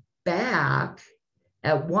be back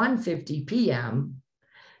at 1:50 p.m.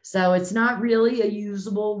 So it's not really a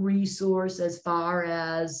usable resource as far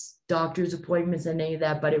as doctor's appointments and any of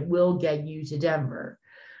that, but it will get you to Denver.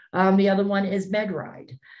 The other one is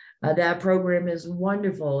MedRide. That program is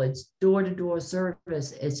wonderful. It's door-to-door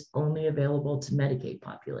service. It's only available to Medicaid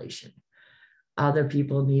population. Other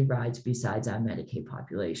people need rides besides our Medicaid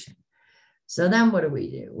population. So then what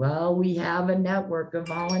do? Well, we have a network of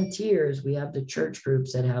volunteers. We have the church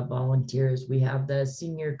groups that have volunteers. We have the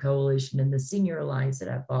Senior Coalition and the Senior Alliance that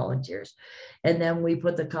have volunteers. And then we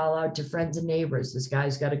put the call out to friends and neighbors. This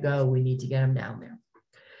guy's got to go. We need to get him down there.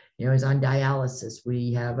 You know, he's on dialysis.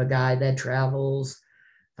 We have a guy that travels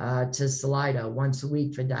to Salida once a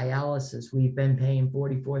week for dialysis. We've been paying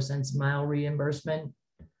 44 cents a mile reimbursement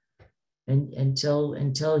and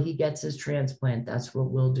until he gets his transplant. That's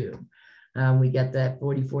what we'll do. We get that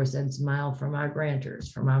 44 cents a mile from our grantors,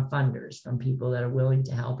 from our funders, from people that are willing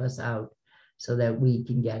to help us out so that we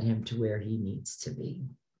can get him to where he needs to be.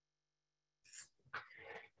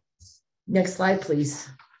 Next slide, please.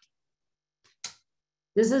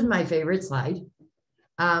 This is my favorite slide.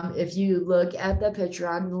 If you look at the picture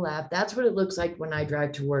on the left, that's what it looks like when I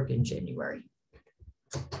drive to work in January.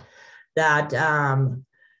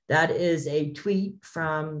 That is a tweet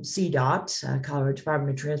from CDOT, Colorado Department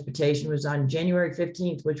of Transportation. It was on January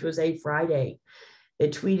 15th, which was a Friday.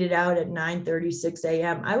 It tweeted out at 9:36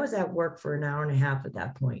 a.m. I was at work for an hour and a half at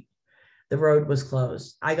that point. The road was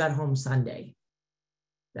closed. I got home Sunday.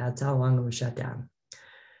 That's how long it was shut down.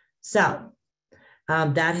 So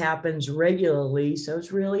that happens regularly. So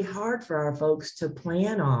it's really hard for our folks to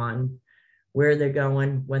plan on where they're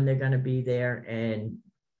going, when they're going to be there, and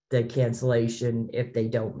the cancellation if they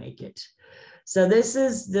don't make it. So this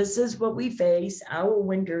is what we face. Our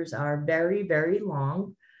winters are very, very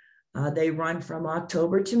long. They run from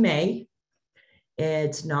October to May.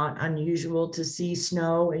 It's not unusual to see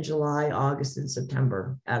snow in July, August, and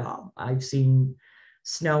September at all. I've seen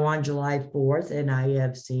snow on July 4th, and I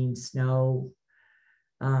have seen snow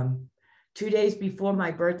 2 days before my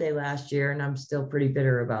birthday last year, and I'm still pretty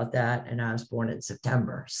bitter about that. And I was born in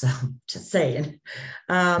September, so just saying.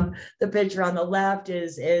 The picture on the left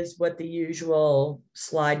is what the usual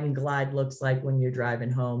slide and glide looks like when you're driving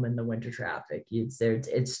home in the winter traffic.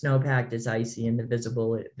 It's snow-packed, it's icy, and the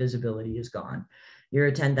visibility is gone. You're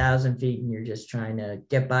at 10,000 feet, and you're just trying to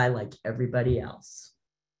get by like everybody else.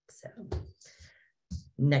 So,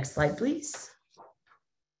 next slide, please.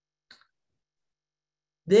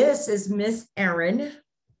 This is Miss Erin.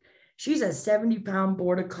 She's a 70-pound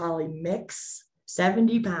Border Collie mix,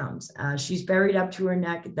 70 pounds. She's buried up to her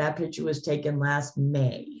neck. That picture was taken last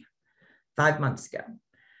May, 5 months ago.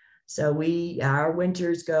 So our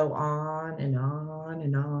winters go on and on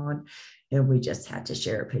and on. And we just had to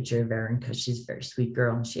share a picture of Erin because she's a very sweet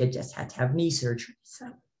girl and she had just had to have knee surgery. So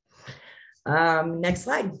next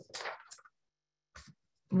slide.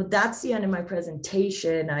 Well, that's the end of my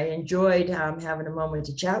presentation. I enjoyed having a moment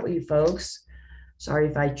to chat with you folks. Sorry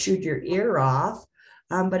if I chewed your ear off,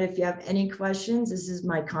 but if you have any questions, this is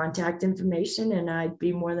my contact information and I'd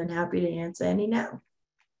be more than happy to answer any now.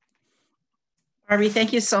 Barbie,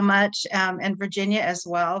 thank you so much, and Virginia as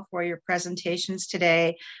well for your presentations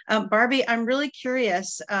today. Barbie, I'm really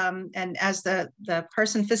curious, and as the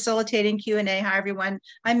person facilitating Q&A, hi everyone,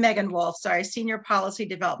 I'm Megan Wolf, Senior Policy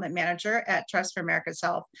Development Manager at Trust for America's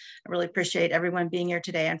Health. I really appreciate everyone being here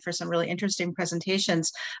today and for some really interesting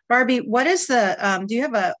presentations. Barbie, what is the, do you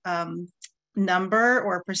have a number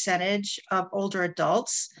or percentage of older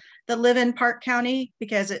adults that live in Park County?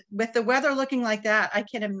 Because with the weather looking like that, I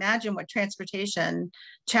can imagine what the transportation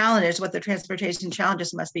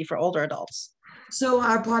challenges must be for older adults. So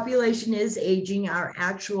our population is aging. Our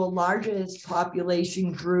actual largest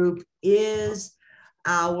population group is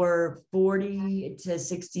our 40 to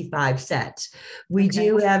 65 set. We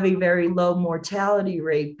do have a very low mortality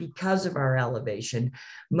rate because of our elevation.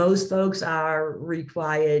 Most folks are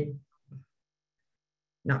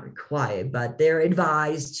not required, but they're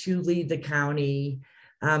advised to leave the county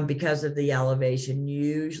because of the elevation,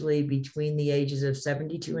 usually between the ages of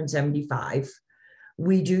 72 and 75.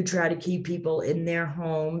 We do try to keep people in their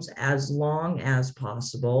homes as long as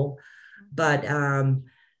possible, but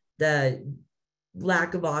the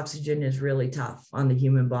lack of oxygen is really tough on the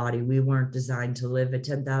human body. We weren't designed to live at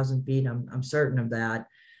 10,000 feet, I'm certain of that,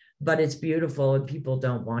 but it's beautiful and people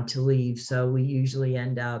don't want to leave. So we usually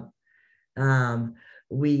end up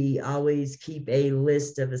we always keep a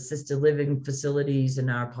list of assisted living facilities in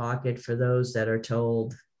our pocket for those that are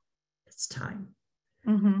told it's time.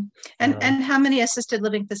 Mm-hmm. And how many assisted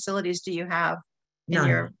living facilities do you have in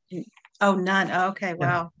none. Oh, none. Oh, okay.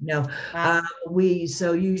 Wow. No. Wow.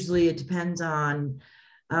 So usually it depends on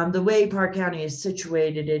the way Park County is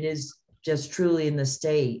situated. It is just truly in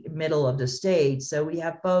the middle of the state. So we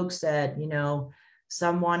have folks that,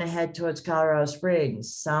 some want to head towards Colorado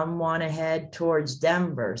Springs, some want to head towards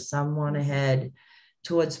Denver, some want to head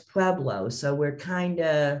towards Pueblo. So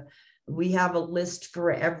we have a list for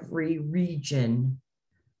every region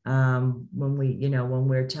when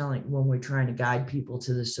we're trying to guide people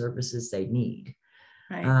to the services they need.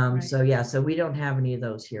 Right. So yeah, so we don't have any of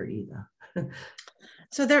those here either.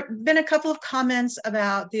 So there have been a couple of comments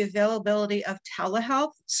about the availability of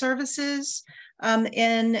telehealth services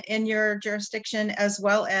in your jurisdiction, as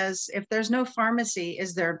well as if there's no pharmacy,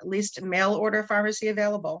 is there at least a mail order pharmacy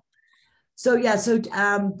available? So yeah, so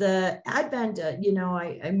the advent,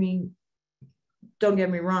 I mean, don't get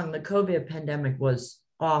me wrong, the COVID pandemic was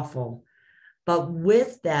awful, but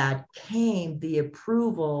with that came the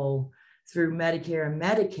approval through Medicare and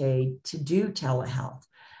Medicaid to do telehealth.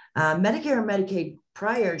 Medicare and Medicaid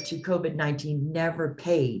prior to COVID-19 never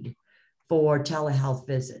paid for telehealth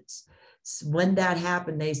visits. So when that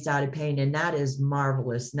happened, they started paying, and that is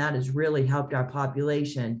marvelous. And that has really helped our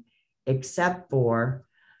population, except for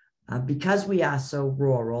because we are so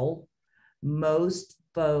rural, most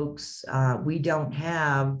folks, we don't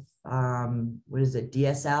have,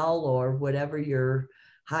 DSL or whatever your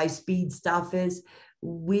high-speed stuff is.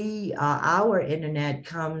 Our internet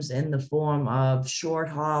comes in the form of short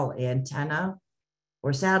haul antenna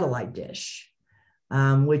or satellite dish,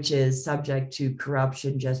 which is subject to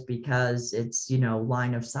corruption just because it's,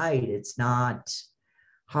 line of sight. It's not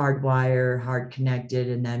hardwire, hard connected,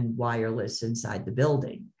 and then wireless inside the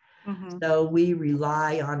building. Mm-hmm. So we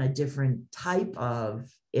rely on a different type of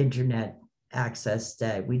internet access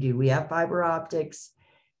that we do. We have fiber optics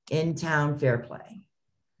in town, fair play.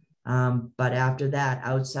 But after that,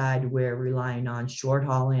 outside, we're relying on short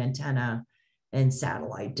haul antenna and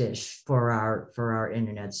satellite dish for our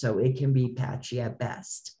internet. So it can be patchy at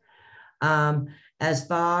best. As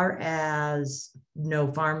far as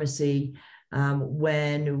no pharmacy,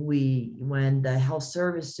 when the health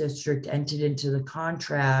service district entered into the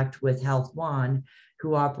contract with Health One,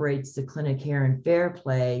 who operates the clinic here in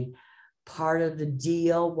Fairplay, part of the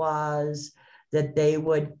deal was that they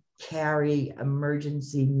would carry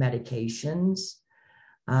emergency medications,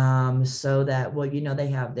 so that, they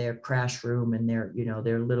have their crash room and their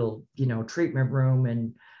little, treatment room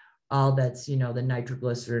and all that's, the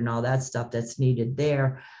nitroglycerin and all that stuff that's needed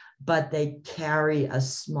there. But they carry a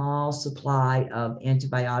small supply of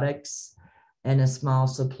antibiotics and a small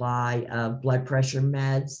supply of blood pressure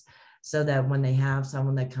meds, so that when they have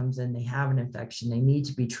someone that comes in, they have an infection, they need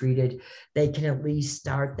to be treated, they can at least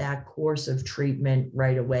start that course of treatment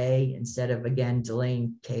right away instead of, again,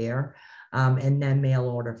 delaying care. And then mail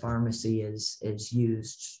order pharmacy is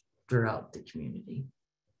used throughout the community.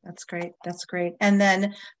 That's great. That's great. And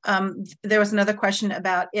then there was another question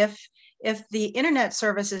about if the internet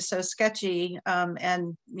service is so sketchy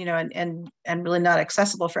and really not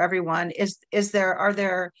accessible for everyone, are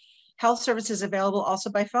there health services available also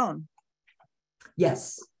by phone?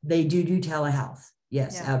 Yes, they do telehealth.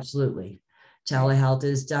 Yes, yeah. Absolutely. Telehealth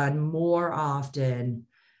is done more often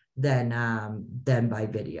than by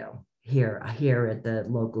video. Here at the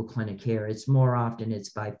local clinic here, it's more often it's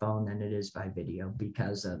by phone than it is by video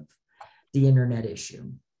because of the internet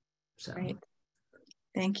issue. So great.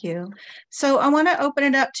 Thank you. So I want to open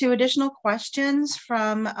it up to additional questions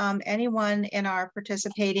from anyone in our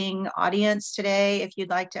participating audience today. If you'd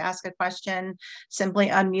like to ask a question, simply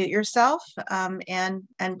unmute yourself and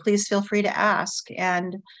please feel free to ask.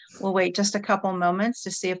 And we'll wait just a couple moments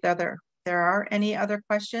to see if there are any other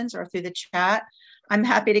questions, or through the chat. I'm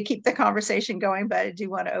happy to keep the conversation going, but I do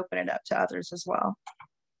want to open it up to others as well.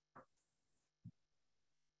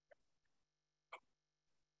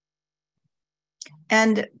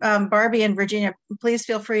 And Barbie and Virginia, please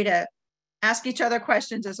feel free to ask each other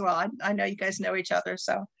questions as well. I know you guys know each other,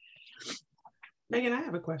 so. Megan, I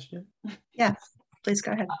have a question. Yeah, please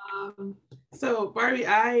go ahead. So Barbie,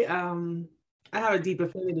 I have a deep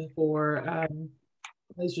affinity for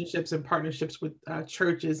relationships and partnerships with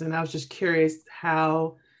churches, and I was just curious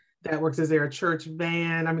how that works. Is there a church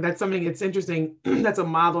van? I mean, that's something, it's interesting. That's a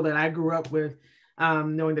model that I grew up with,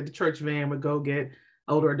 knowing that the church van would go get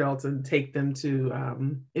older adults and take them to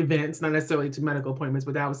events, not necessarily to medical appointments,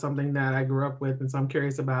 but that was something that I grew up with. And so I'm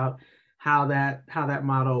curious about how that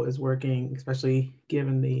model is working, especially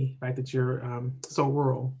given the fact that you're so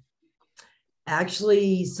rural.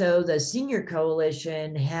 Actually, so the Senior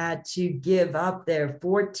Coalition had to give up their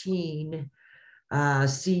 14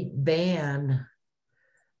 seat van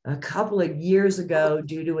a couple of years ago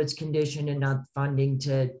due to its condition and not funding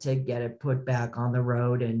to get it put back on the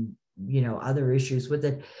road, and other issues with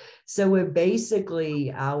it. So we're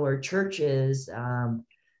basically, our churches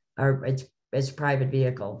it's a private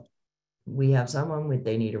vehicle. We have someone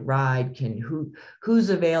they need a ride, who's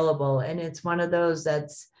available, and it's one of those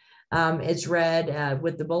that's It's read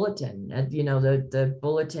with the bulletin, the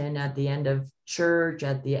bulletin at the end of church,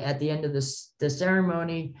 at the end of the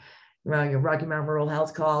ceremony. Rocky Mountain Rural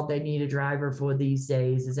Health called, they need a driver for these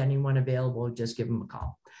days. Is anyone available? Just give them a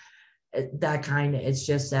call. It's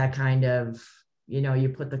just that kind of, you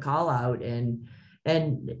put the call out, and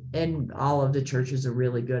all of the churches are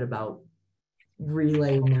really good about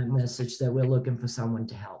relaying that message that we're looking for someone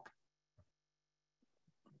to help.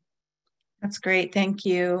 That's great. Thank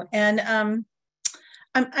you. And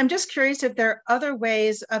I'm just curious if there are other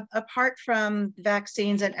ways apart from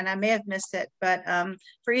vaccines, and I may have missed it, but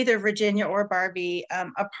for either Virginia or Barbie,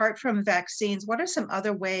 apart from vaccines, what are some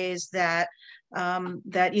other ways that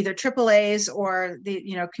that either AAAs or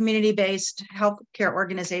the community-based healthcare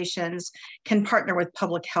organizations can partner with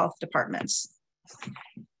public health departments?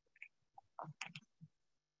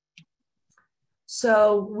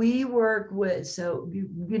 So we work with,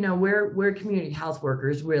 we're community health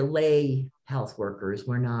workers, we're lay health workers,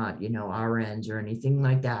 we're not, RNs or anything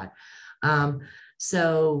like that.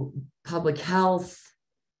 So public health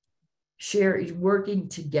working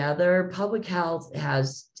together, public health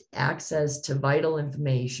has access to vital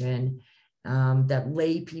information that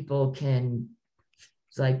lay people can,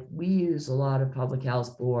 like we use a lot of public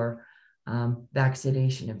health for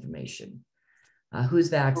vaccination information. Who's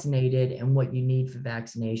vaccinated and what you need for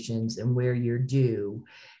vaccinations and where you're due.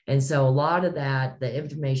 And so a lot of that, the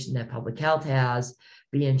information that public health has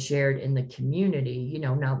being shared in the community,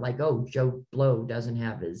 not like, oh, Joe Blow doesn't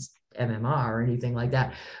have his MMR or anything like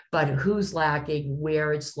that, but who's lacking,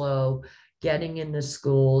 where it's low, getting in the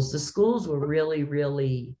schools. The schools were really,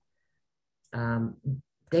 really,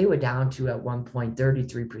 they were down to at one point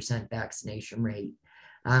 33% vaccination rate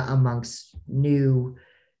amongst new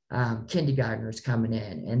kindergartners coming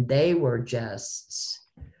in, and they were just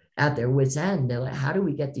at their wits' end. They're like, how do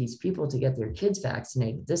we get these people to get their kids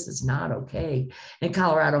vaccinated? This is not okay. And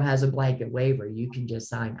Colorado has a blanket waiver. You can just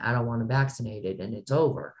sign, I don't want to vaccinate it, and it's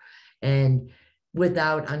over. And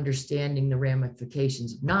without understanding the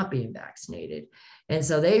ramifications of not being vaccinated. And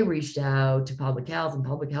so they reached out to public health, and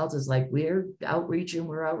public health is like, we're outreaching,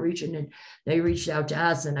 and they reached out to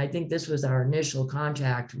us. And I think this was our initial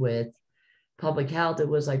contact with public health. It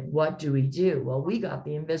was like, what do we do? Well, we got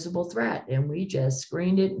the invisible threat, and we just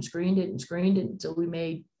screened it until we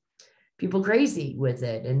made people crazy with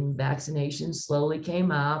it. And vaccinations slowly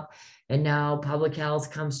came up, and now public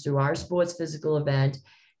health comes through our sports physical event,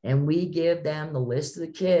 and we give them the list of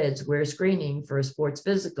the kids we're screening for a sports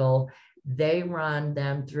physical. They run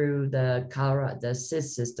them through the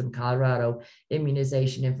SIS system, Colorado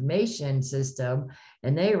Immunization Information System,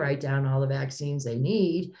 and they write down all the vaccines they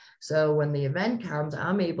need. So when the event comes,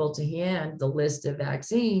 I'm able to hand the list of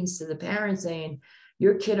vaccines to the parents saying,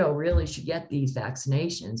 your kiddo really should get these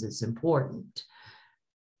vaccinations. It's important.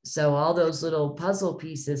 So all those little puzzle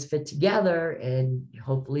pieces fit together, and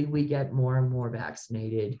hopefully we get more and more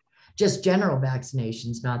vaccinated, just general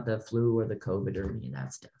vaccinations, not the flu or the COVID or any of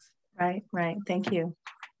that stuff. Right. Thank you.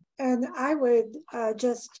 And I would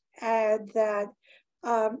just add that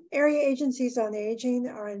area agencies on aging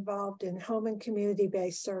are involved in home and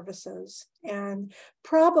community-based services. And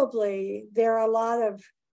probably there are a lot of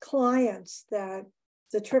clients that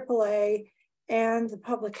the AAA and the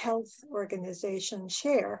public health organization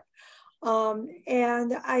share.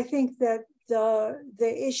 And I think that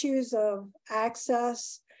the issues of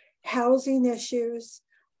access, housing issues,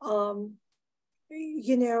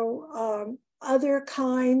 other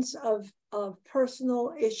kinds of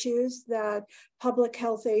personal issues that public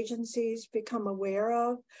health agencies become aware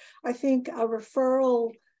of. I think a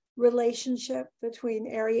referral relationship between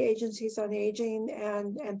area agencies on aging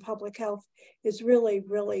and public health is really,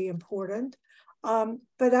 really important.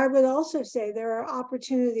 But I would also say there are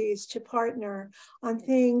opportunities to partner on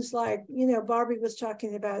things like, Barbie was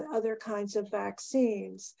talking about other kinds of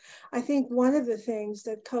vaccines. I think one of the things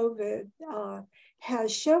that COVID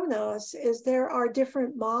has shown us is there are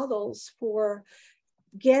different models for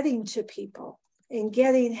getting to people and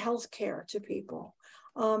getting healthcare to people.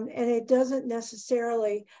 And it doesn't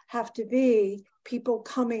necessarily have to be people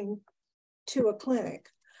coming to a clinic.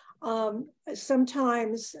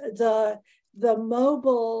 Sometimes the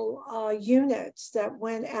mobile units that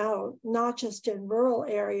went out, not just in rural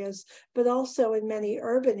areas, but also in many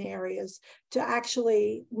urban areas, to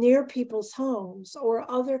actually near people's homes or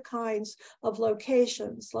other kinds of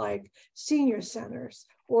locations like senior centers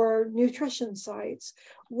or nutrition sites,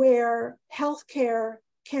 where healthcare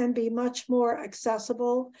can be much more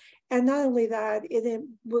accessible. And not only that, it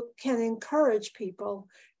can encourage people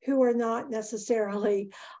who are not necessarily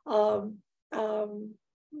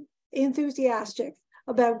enthusiastic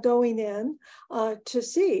about going in to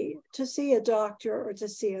see a doctor or to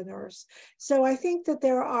see a nurse. So I think that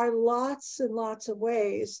there are lots and lots of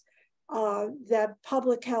ways that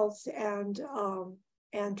public health and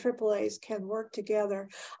AAAs can work together.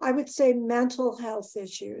 I would say mental health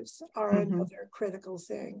issues are another critical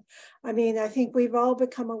thing. I mean, I think we've all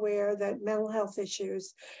become aware that mental health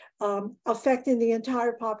issues affecting the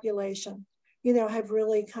entire population, you know, have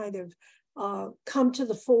really kind of come to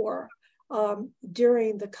the fore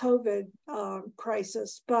during the COVID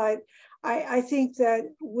crisis. But I think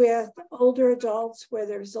that with older adults, where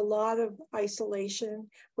there's a lot of isolation,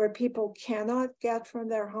 where people cannot get from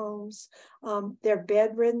their homes, they're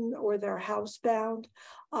bedridden or they're housebound,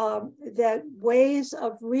 that ways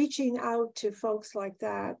of reaching out to folks like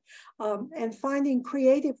that and finding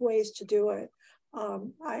creative ways to do it,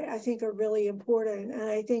 I think are really important. And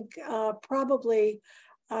I think probably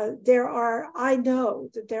I know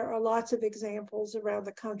that there are lots of examples around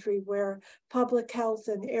the country where public health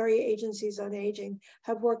and area agencies on aging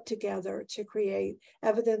have worked together to create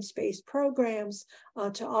evidence-based programs,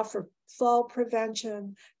 to offer fall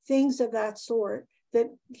prevention, things of that sort that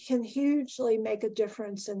can hugely make a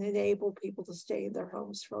difference and enable people to stay in their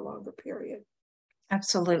homes for a longer period.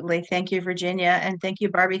 Absolutely. Thank you, Virginia. And thank you,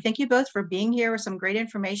 Barbie. Thank you both for being here with some great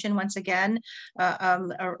information once again.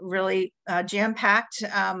 A really jam-packed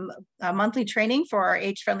monthly training for our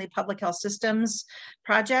age-friendly public health systems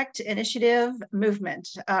project, initiative, movement.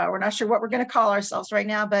 We're not sure what we're going to call ourselves right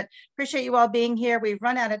now, but appreciate you all being here. We've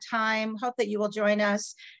run out of time. Hope that you will join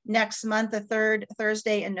us next month, the third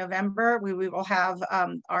Thursday in November. We will have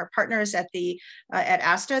our partners at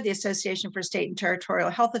ASTA, the Association for State and Territorial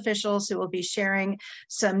Health Officials, who will be sharing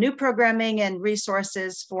some new programming and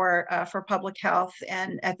resources for public health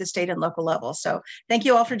and at the state and local level. So thank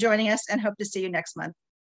you all for joining us and hope to see you next month.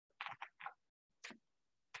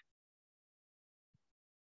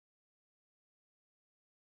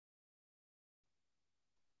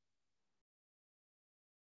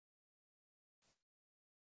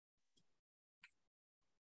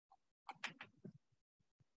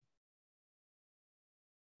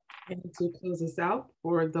 And to close this out,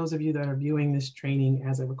 for those of you that are viewing this training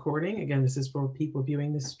as a recording, again, this is for people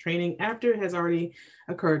viewing this training after it has already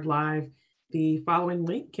occurred live. The following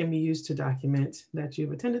link can be used to document that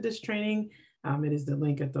you've attended this training. It is the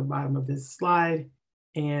link at the bottom of this slide,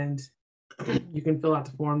 and you can fill out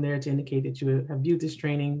the form there to indicate that you have viewed this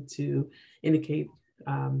training, to indicate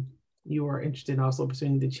you are interested in also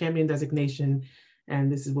pursuing the champion designation, and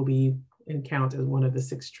this will be and count as one of the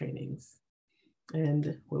 6 trainings.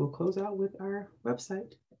 And we will close out with our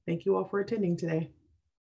website. Thank you all for attending today.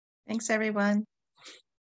 Thanks, everyone.